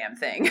do the damn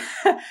thing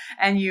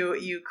and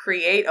you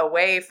create a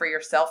way for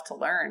yourself to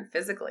learn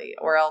physically,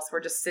 or else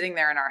we're just sitting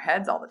there in our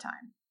heads all the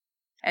time.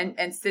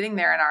 And sitting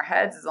there in our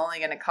heads is only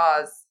going to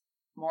cause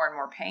more and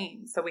more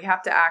pain. So we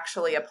have to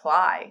actually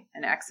apply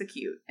and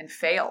execute and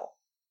fail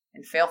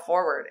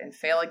forward and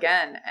fail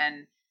again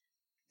and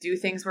do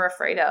things we're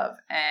afraid of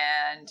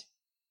and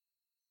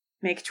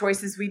make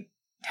choices we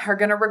are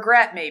going to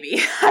regret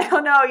maybe. I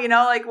don't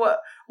know, like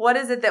what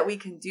is it that we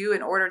can do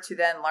in order to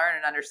then learn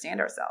and understand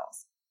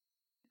ourselves?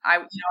 I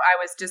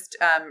was just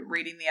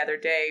reading the other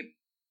day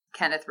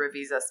Kenneth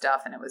Revisa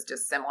stuff, and it was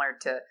just similar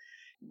to,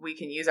 we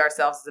can use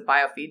ourselves as a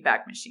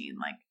biofeedback machine.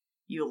 Like,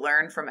 you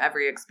learn from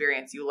every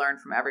experience, you learn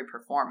from every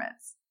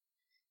performance.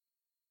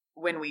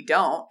 When we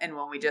don't, and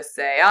when we just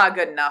say,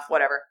 good enough,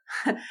 whatever,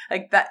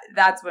 like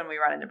that's when we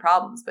run into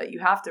problems. But you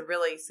have to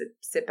really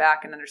sit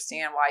back and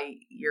understand why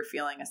you're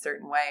feeling a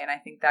certain way. And I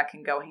think that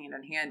can go hand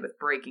in hand with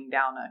breaking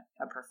down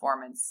a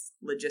performance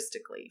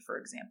logistically, for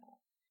example.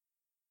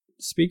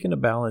 Speaking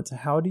of balance,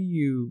 how do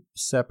you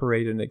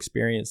separate an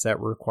experience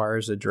that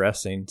requires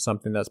addressing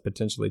something that's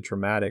potentially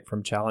traumatic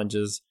from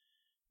challenges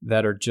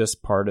that are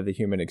just part of the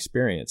human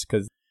experience?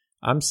 Because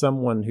I'm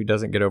someone who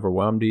doesn't get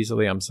overwhelmed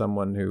easily. I'm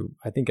someone who,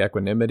 I think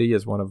equanimity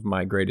is one of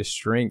my greatest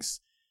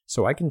strengths.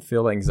 So I can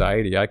feel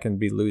anxiety. I can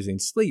be losing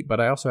sleep, but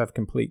I also have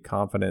complete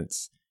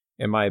confidence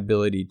in my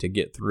ability to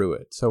get through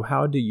it. So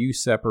how do you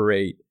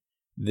separate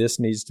this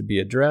needs to be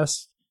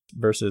addressed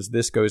versus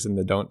this goes in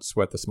the don't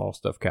sweat the small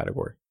stuff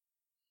category?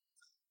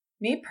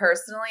 Me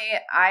personally,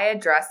 I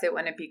address it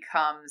when it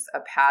becomes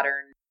a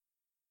pattern.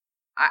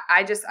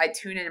 I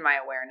tune into my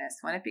awareness.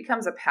 When it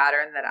becomes a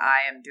pattern that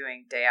I am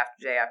doing day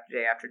after day after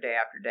day after day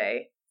after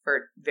day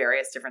for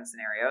various different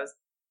scenarios,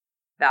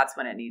 that's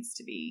when it needs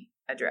to be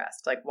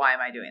addressed. Like, why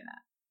am I doing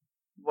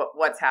that?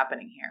 What's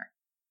happening here?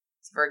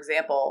 So, for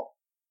example,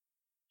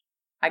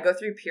 I go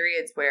through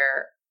periods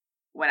where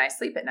when I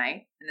sleep at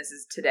night, and this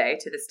is to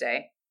this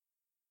day,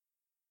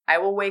 I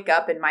will wake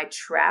up and my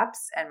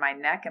traps and my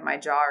neck and my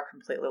jaw are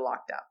completely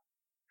locked up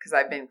because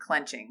I've been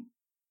clenching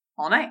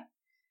all night.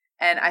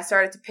 And I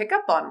started to pick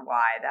up on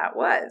why that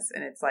was.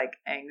 And it's like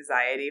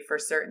anxiety for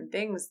certain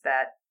things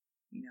that,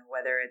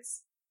 whether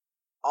it's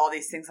all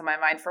these things on my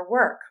mind for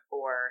work,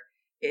 or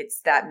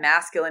it's that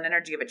masculine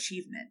energy of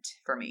achievement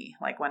for me.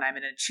 Like when I'm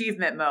in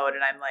achievement mode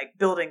and I'm like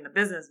building the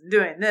business and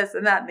doing this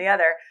and that and the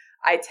other,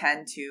 I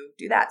tend to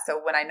do that. So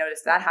when I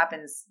notice that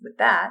happens with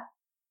that,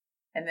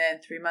 and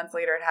then 3 months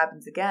later it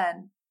happens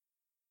again,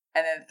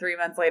 and then 3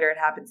 months later it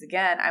happens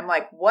again, I'm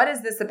like, what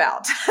is this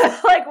about?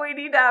 Like, we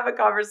need to have a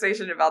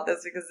conversation about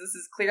this because this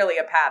is clearly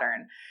a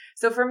pattern.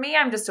 So for me,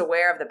 I'm just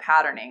aware of the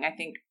patterning. I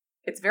think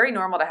it's very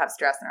normal to have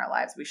stress in our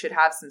lives. We should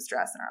have some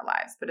stress in our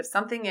lives. But if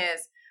something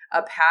is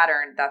a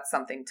pattern, that's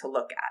something to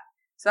look at.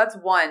 So that's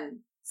one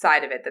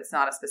side of it that's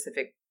not a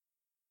specific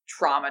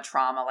trauma,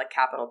 like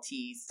capital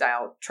T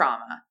style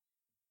trauma.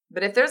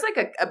 But if there's like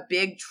a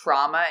big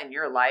trauma in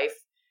your life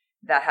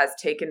that has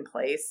taken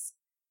place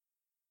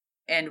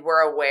and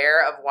we're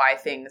aware of why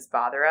things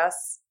bother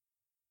us,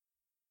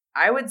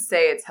 I would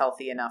say it's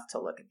healthy enough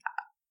to look at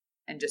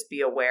that and just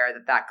be aware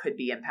that that could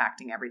be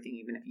impacting everything,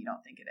 even if you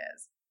don't think it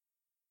is.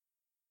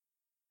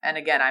 And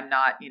again, I'm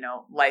not,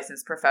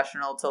 licensed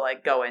professional to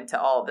like go into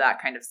all of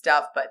that kind of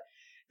stuff, but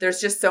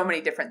there's just so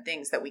many different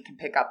things that we can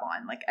pick up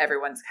on. Like,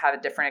 everyone's had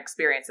a different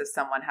experience. If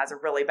someone has a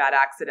really bad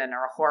accident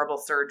or a horrible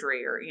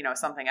surgery or,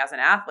 something as an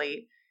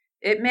athlete,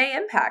 it may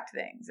impact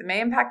things. It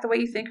may impact the way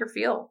you think or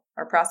feel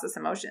or process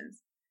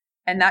emotions.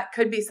 And that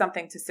could be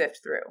something to sift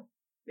through,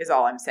 is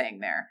all I'm saying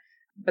there.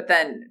 But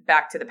then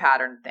back to the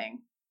pattern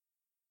thing,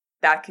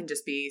 that can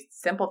just be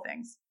simple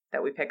things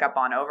that we pick up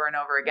on over and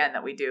over again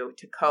that we do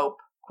to cope,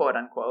 quote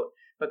unquote.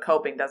 But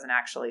coping doesn't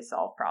actually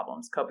solve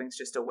problems. Coping is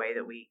just a way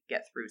that we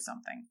get through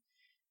something.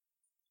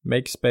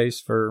 Make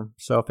space for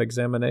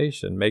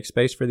self-examination. Make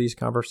space for these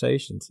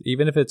conversations,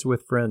 even if it's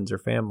with friends or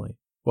family.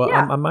 Well,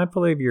 yeah. I'm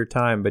mindful of your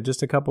time, but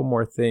just a couple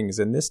more things.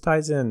 And this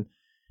ties in,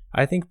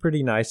 I think,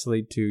 pretty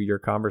nicely to your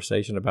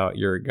conversation about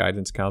your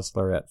guidance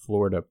counselor at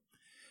Florida.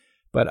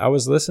 But I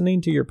was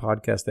listening to your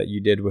podcast that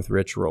you did with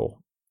Rich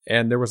Roll,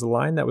 and there was a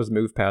line that was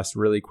moved past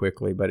really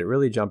quickly, but it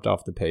really jumped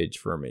off the page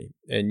for me.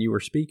 And you were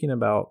speaking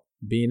about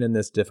being in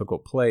this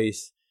difficult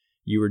place.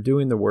 You were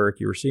doing the work.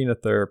 You were seeing a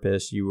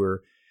therapist. You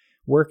were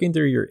working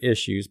through your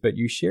issues, but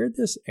you shared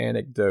this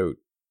anecdote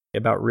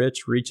about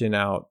Rich reaching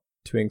out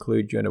to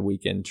include you in a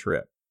weekend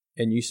trip.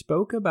 And you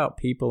spoke about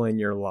people in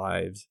your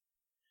lives,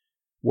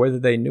 whether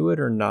they knew it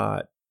or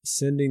not,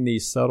 sending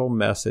these subtle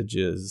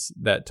messages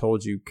that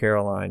told you,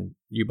 Caroline,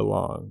 you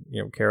belong.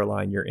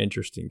 Caroline, you're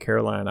interesting.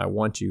 Caroline, I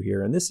want you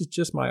here. And this is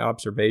just my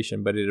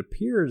observation, but it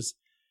appears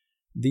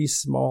these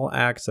small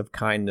acts of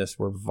kindness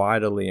were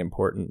vitally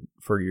important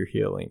for your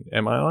healing.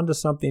 Am I onto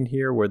something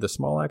here where the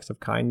small acts of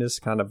kindness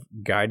kind of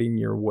guiding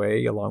your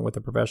way along with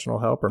the professional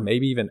help, or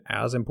maybe even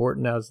as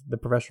important as the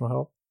professional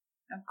help?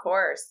 Of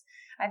course.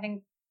 I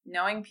think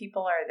knowing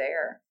people are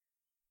there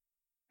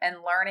and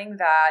learning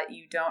that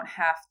you don't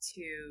have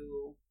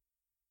to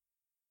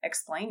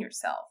explain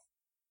yourself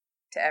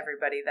to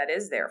everybody that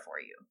is there for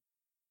you.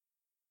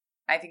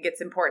 I think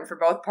it's important for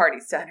both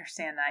parties to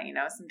understand that,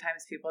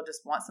 sometimes people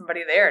just want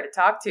somebody there to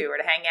talk to or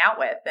to hang out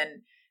with.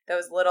 And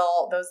those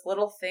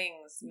little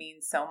things mean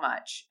so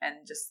much. And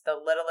just the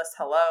littlest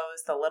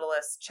hellos, the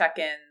littlest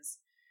check-ins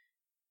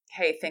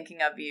hey,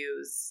 thinking of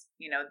you's,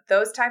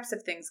 those types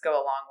of things go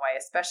a long way,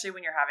 especially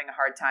when you're having a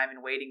hard time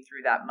and wading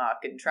through that muck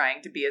and trying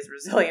to be as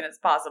resilient as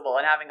possible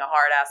and having a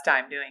hard ass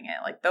time doing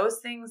it. Like those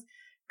things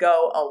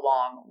go a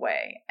long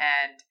way,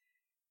 and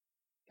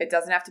it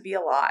doesn't have to be a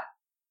lot.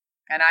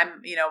 And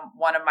I'm,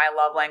 one of my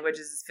love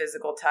languages is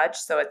physical touch.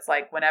 So it's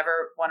like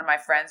whenever one of my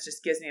friends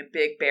just gives me a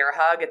big bear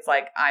hug, it's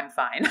like, I'm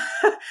fine.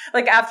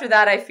 Like after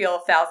that, I feel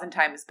 1,000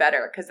 times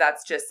better because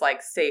that's just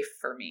like safe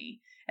for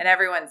me. And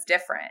everyone's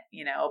different,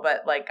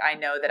 but like I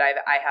know that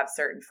I have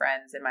certain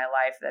friends in my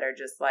life that are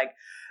just like,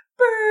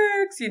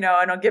 Burks, and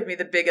they'll give me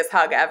the biggest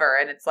hug ever.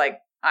 And it's like,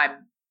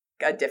 I'm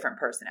a different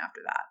person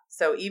after that.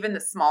 So even the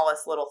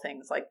smallest little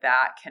things like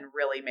that can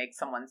really make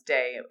someone's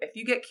day if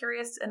you get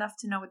curious enough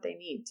to know what they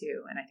need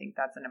too. And I think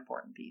that's an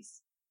important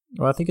piece.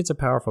 Well, I think it's a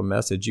powerful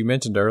message. You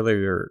mentioned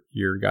earlier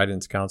your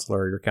guidance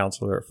counselor, your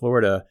counselor at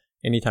Florida.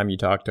 Anytime you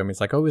talk to him,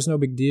 it's like, oh, it's no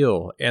big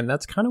deal. And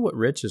that's kind of what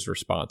Rich's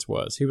response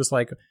was. He was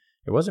like,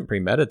 it wasn't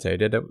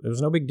premeditated. It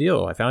was no big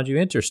deal. I found you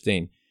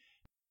interesting.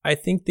 I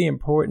think the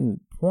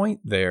important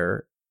point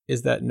there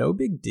is that no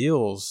big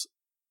deals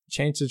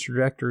change the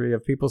trajectory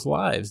of people's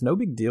lives. No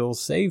big deals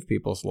save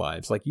people's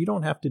lives. Like you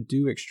don't have to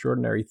do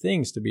extraordinary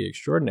things to be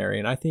extraordinary.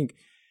 And I think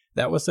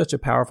that was such a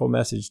powerful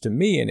message to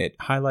me. And it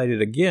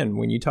highlighted again,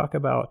 when you talk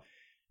about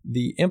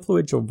the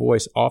influential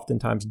voice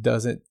oftentimes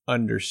doesn't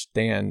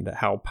understand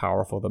how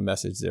powerful the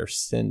message they're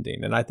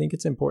sending. And I think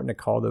it's important to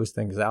call those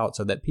things out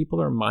so that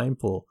people are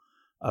mindful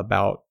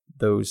about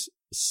those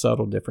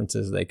subtle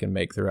differences they can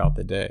make throughout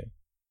the day.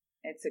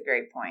 It's a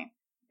great point.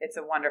 It's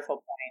a wonderful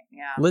point.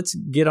 Yeah. Let's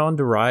get on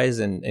to Rise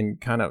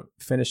and kind of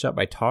finish up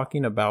by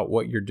talking about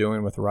what you're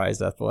doing with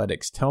Rise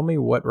Athletics. Tell me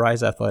what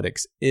Rise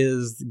Athletics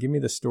is. Give me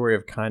the story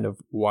of kind of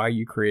why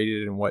you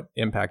created it and what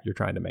impact you're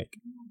trying to make.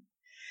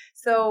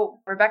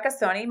 So Rebecca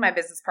Stoney, my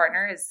business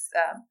partner, is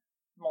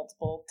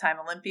multiple time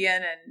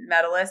Olympian and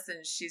medalist,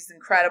 and she's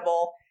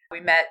incredible.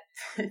 We met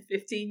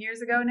 15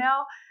 years ago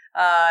now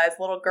as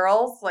little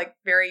girls, like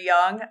very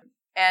young.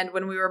 And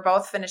when we were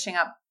both finishing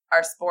up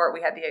our sport,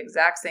 we had the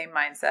exact same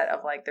mindset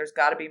of like, there's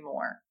got to be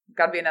more.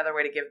 Got to be another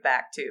way to give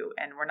back too.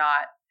 And we're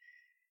not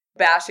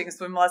bashing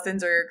swim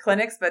lessons or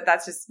clinics, but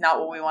that's just not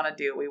what we want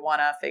to do. We want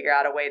to figure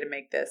out a way to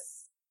make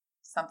this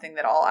something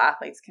that all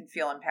athletes can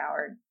feel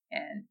empowered.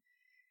 And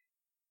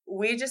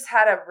we just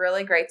had a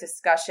really great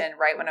discussion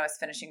right when I was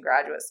finishing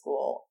graduate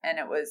school. And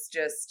it was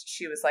just,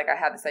 she was like, I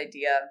had this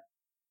idea.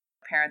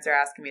 Parents are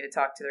asking me to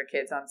talk to their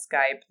kids on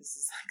Skype. This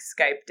is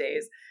like Skype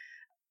days.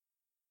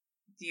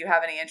 Do you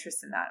have any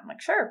interest in that? I'm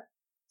like, sure.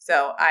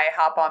 So I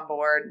hop on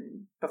board,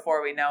 and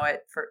before we know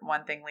it, for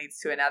one thing leads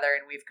to another,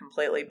 and we've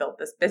completely built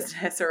this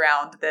business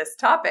around this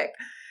topic.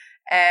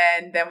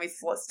 And then we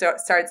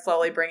started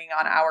slowly bringing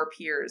on our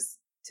peers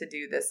to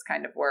do this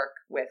kind of work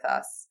with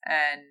us.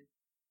 And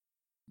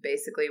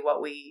basically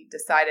what we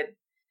decided,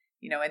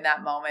 in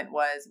that moment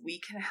was we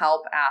can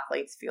help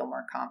athletes feel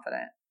more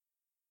confident.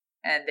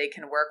 And they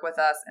can work with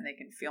us and they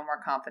can feel more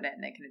confident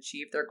and they can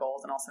achieve their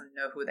goals and also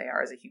know who they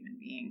are as a human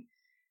being.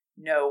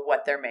 Know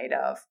what they're made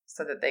of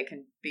so that they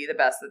can be the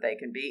best that they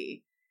can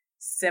be.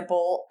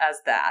 Simple as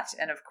that.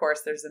 And of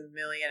course, there's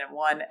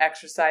 1,000,001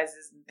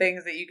 exercises and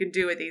things that you can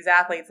do with these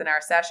athletes in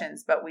our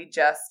sessions, but we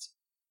just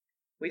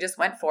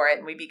went for it.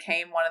 And we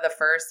became one of the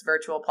first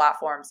virtual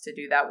platforms to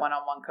do that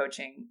one-on-one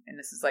coaching. And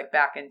this is like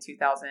back in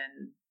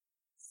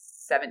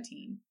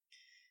 2017.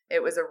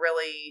 It was a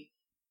really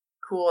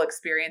cool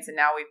experience. And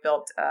now we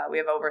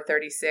have over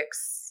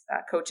 36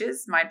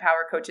 coaches, Mind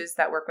Power coaches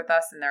that work with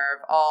us. And they're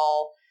of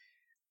all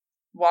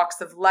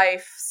walks of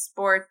life,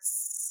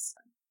 sports,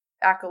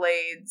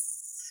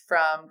 accolades,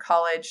 from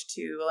college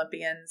to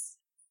Olympians.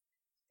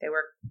 They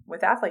work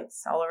with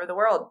athletes all over the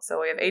world.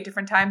 So we have 8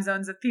 different time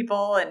zones of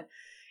people, and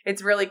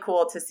it's really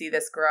cool to see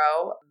this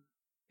grow.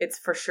 It's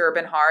for sure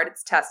been hard.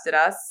 It's tested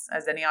us,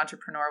 as any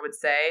entrepreneur would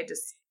say,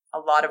 just a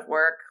lot of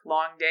work,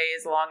 long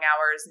days, long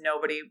hours.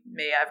 Nobody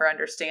may ever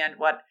understand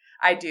what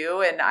I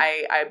do. And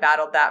I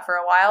battled that for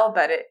a while,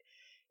 but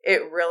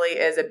it really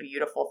is a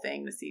beautiful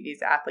thing to see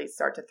these athletes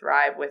start to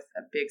thrive with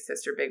a big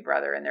sister, big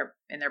brother in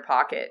their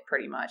pocket,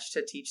 pretty much,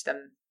 to teach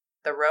them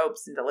the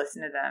ropes and to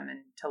listen to them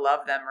and to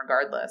love them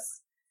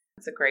regardless.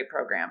 It's a great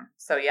program.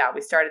 So yeah,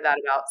 we started that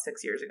about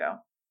 6 years ago.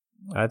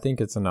 I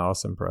think it's an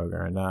awesome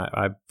program.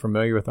 I'm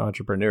familiar with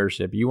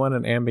entrepreneurship. You want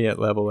an ambient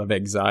level of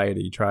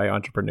anxiety, try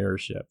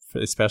entrepreneurship,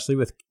 especially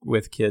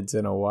with kids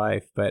and a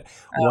wife. But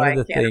one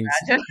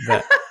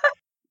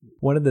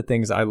of the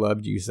things I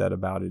loved you said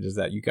about it is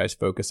that you guys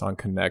focus on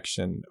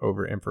connection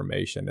over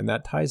information. And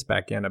that ties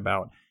back in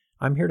about,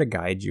 I'm here to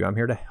guide you. I'm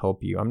here to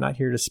help you. I'm not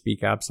here to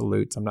speak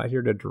absolutes. I'm not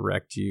here to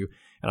direct you.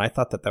 And I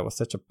thought that was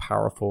such a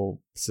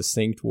powerful,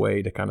 succinct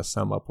way to kind of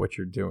sum up what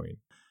you're doing.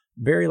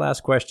 Very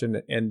last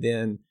question, and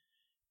then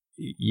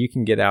you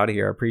can get out of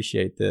here. I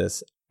appreciate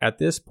this. At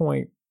this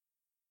point,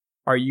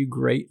 are you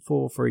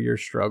grateful for your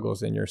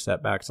struggles and your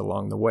setbacks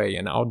along the way?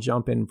 And I'll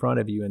jump in front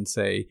of you and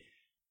say,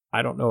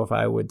 I don't know if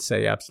I would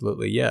say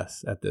absolutely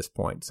yes at this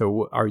point.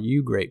 So are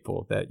you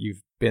grateful that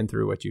you've been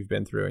through what you've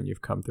been through and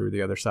you've come through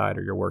the other side,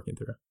 or you're working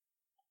through?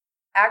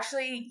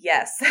 Actually,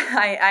 yes.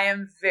 I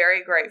am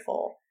very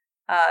grateful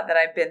that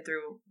I've been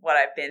through what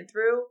I've been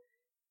through.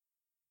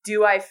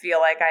 Do I feel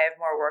like I have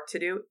more work to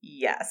do?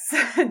 Yes.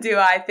 Do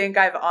I think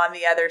I'm on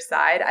the other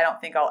side? I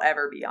don't think I'll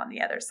ever be on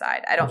the other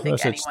side. I don't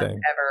think anyone's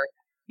ever.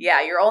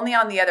 Yeah, you're only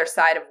on the other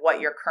side of what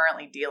you're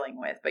currently dealing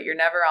with, but you're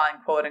never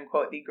on quote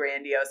unquote the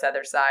grandiose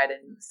other side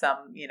and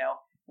some,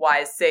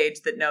 wise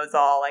sage that knows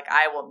all. Like,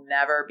 I will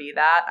never be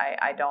that.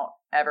 I don't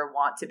ever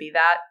want to be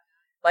that.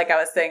 Like I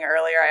was saying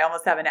earlier, I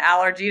almost have an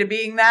allergy to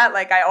being that.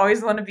 Like, I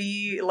always want to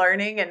be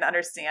learning and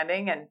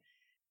understanding.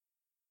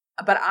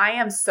 But I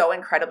am so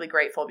incredibly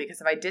grateful,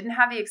 because if I didn't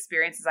have the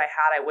experiences I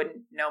had, I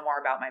wouldn't know more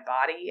about my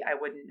body. I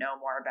wouldn't know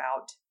more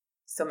about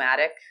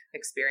somatic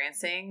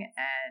experiencing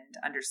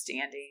and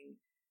understanding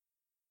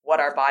what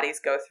our bodies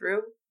go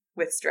through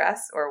with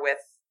stress or with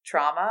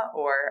trauma,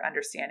 or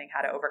understanding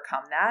how to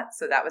overcome that.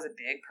 So that was a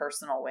big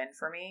personal win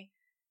for me.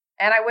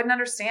 And I wouldn't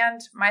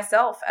understand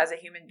myself as a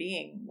human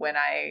being when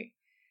I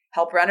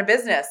help run a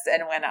business,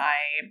 and when I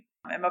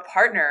am a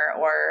partner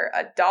or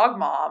a dog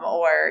mom,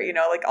 or,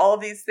 like all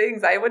of these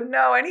things. I wouldn't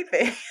know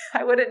anything.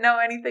 I wouldn't know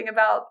anything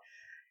about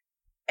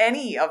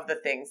any of the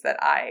things that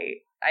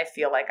I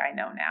feel like I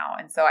know now.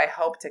 And so I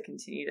hope to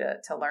continue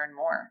to learn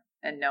more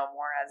and know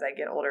more as I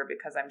get older,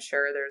 because I'm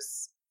sure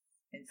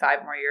in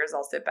 5 more years,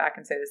 I'll sit back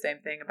and say the same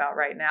thing about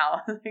right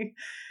now.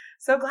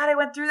 So glad I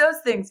went through those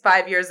things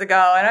 5 years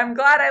ago, and I'm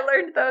glad I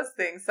learned those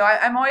things. So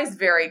I'm always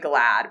very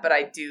glad, but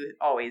I do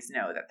always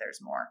know that there's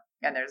more,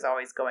 and there's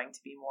always going to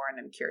be more, and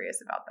I'm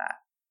curious about that.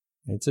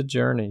 It's a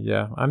journey,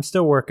 yeah. I'm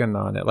still working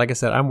on it. Like I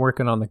said, I'm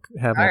working on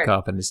having the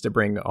confidence to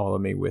bring all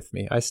of me with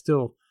me. I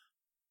still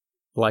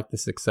like the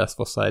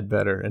successful side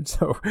better, and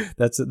so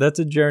that's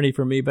a journey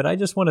for me. But I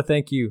just want to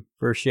thank you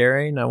for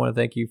sharing. I want to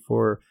thank you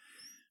for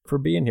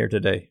being here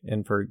today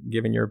and for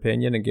giving your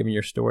opinion and giving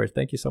your story.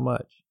 Thank you so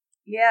much.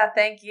 Yeah,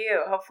 thank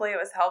you. Hopefully it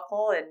was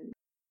helpful. And,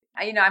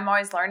 I'm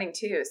always learning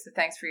too. So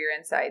thanks for your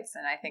insights.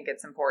 And I think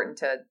it's important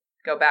to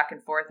go back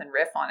and forth and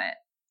riff on it.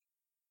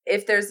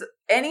 If there's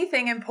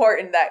anything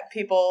important that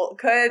people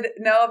could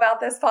know about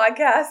this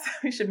podcast,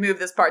 we should move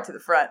this part to the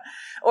front,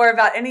 or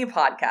about any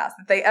podcast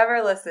that they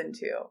ever listen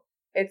to.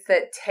 It's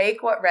that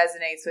take what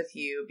resonates with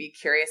you, be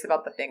curious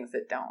about the things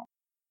that don't.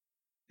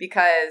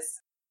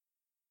 Because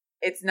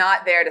it's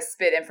not there to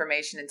spit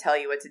information and tell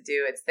you what to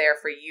do. It's there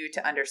for you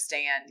to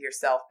understand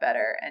yourself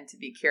better and to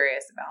be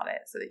curious about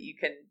it, so that you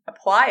can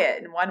apply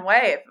it in one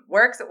way. If it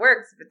works, it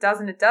works. If it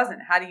doesn't, it doesn't.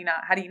 How do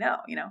you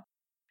know?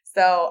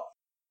 So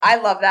I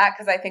love that,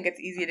 because I think it's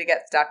easy to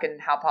get stuck in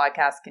how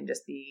podcasts can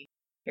just be,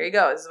 here you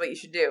go, this is what you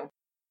should do.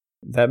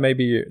 That may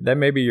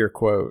be your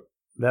quote.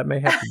 That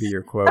may have to be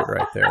your quote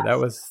right there. That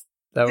was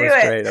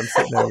great. I'm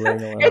sitting there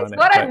laying on it. It's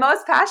what I'm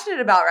most passionate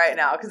about right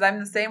now, because I'm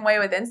the same way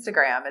with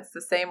Instagram. It's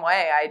the same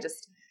way.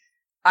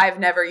 I've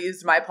never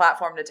used my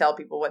platform to tell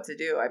people what to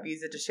do. I've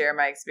used it to share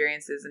my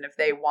experiences. And if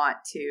they want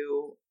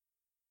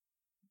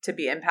to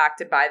be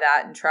impacted by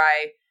that and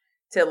try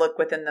to look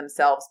within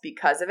themselves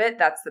because of it,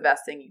 that's the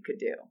best thing you could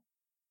do.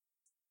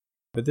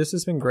 But this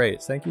has been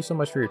great. Thank you so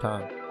much for your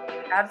time.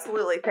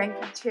 Absolutely. Thank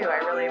you too. I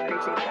really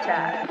appreciate the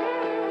chat.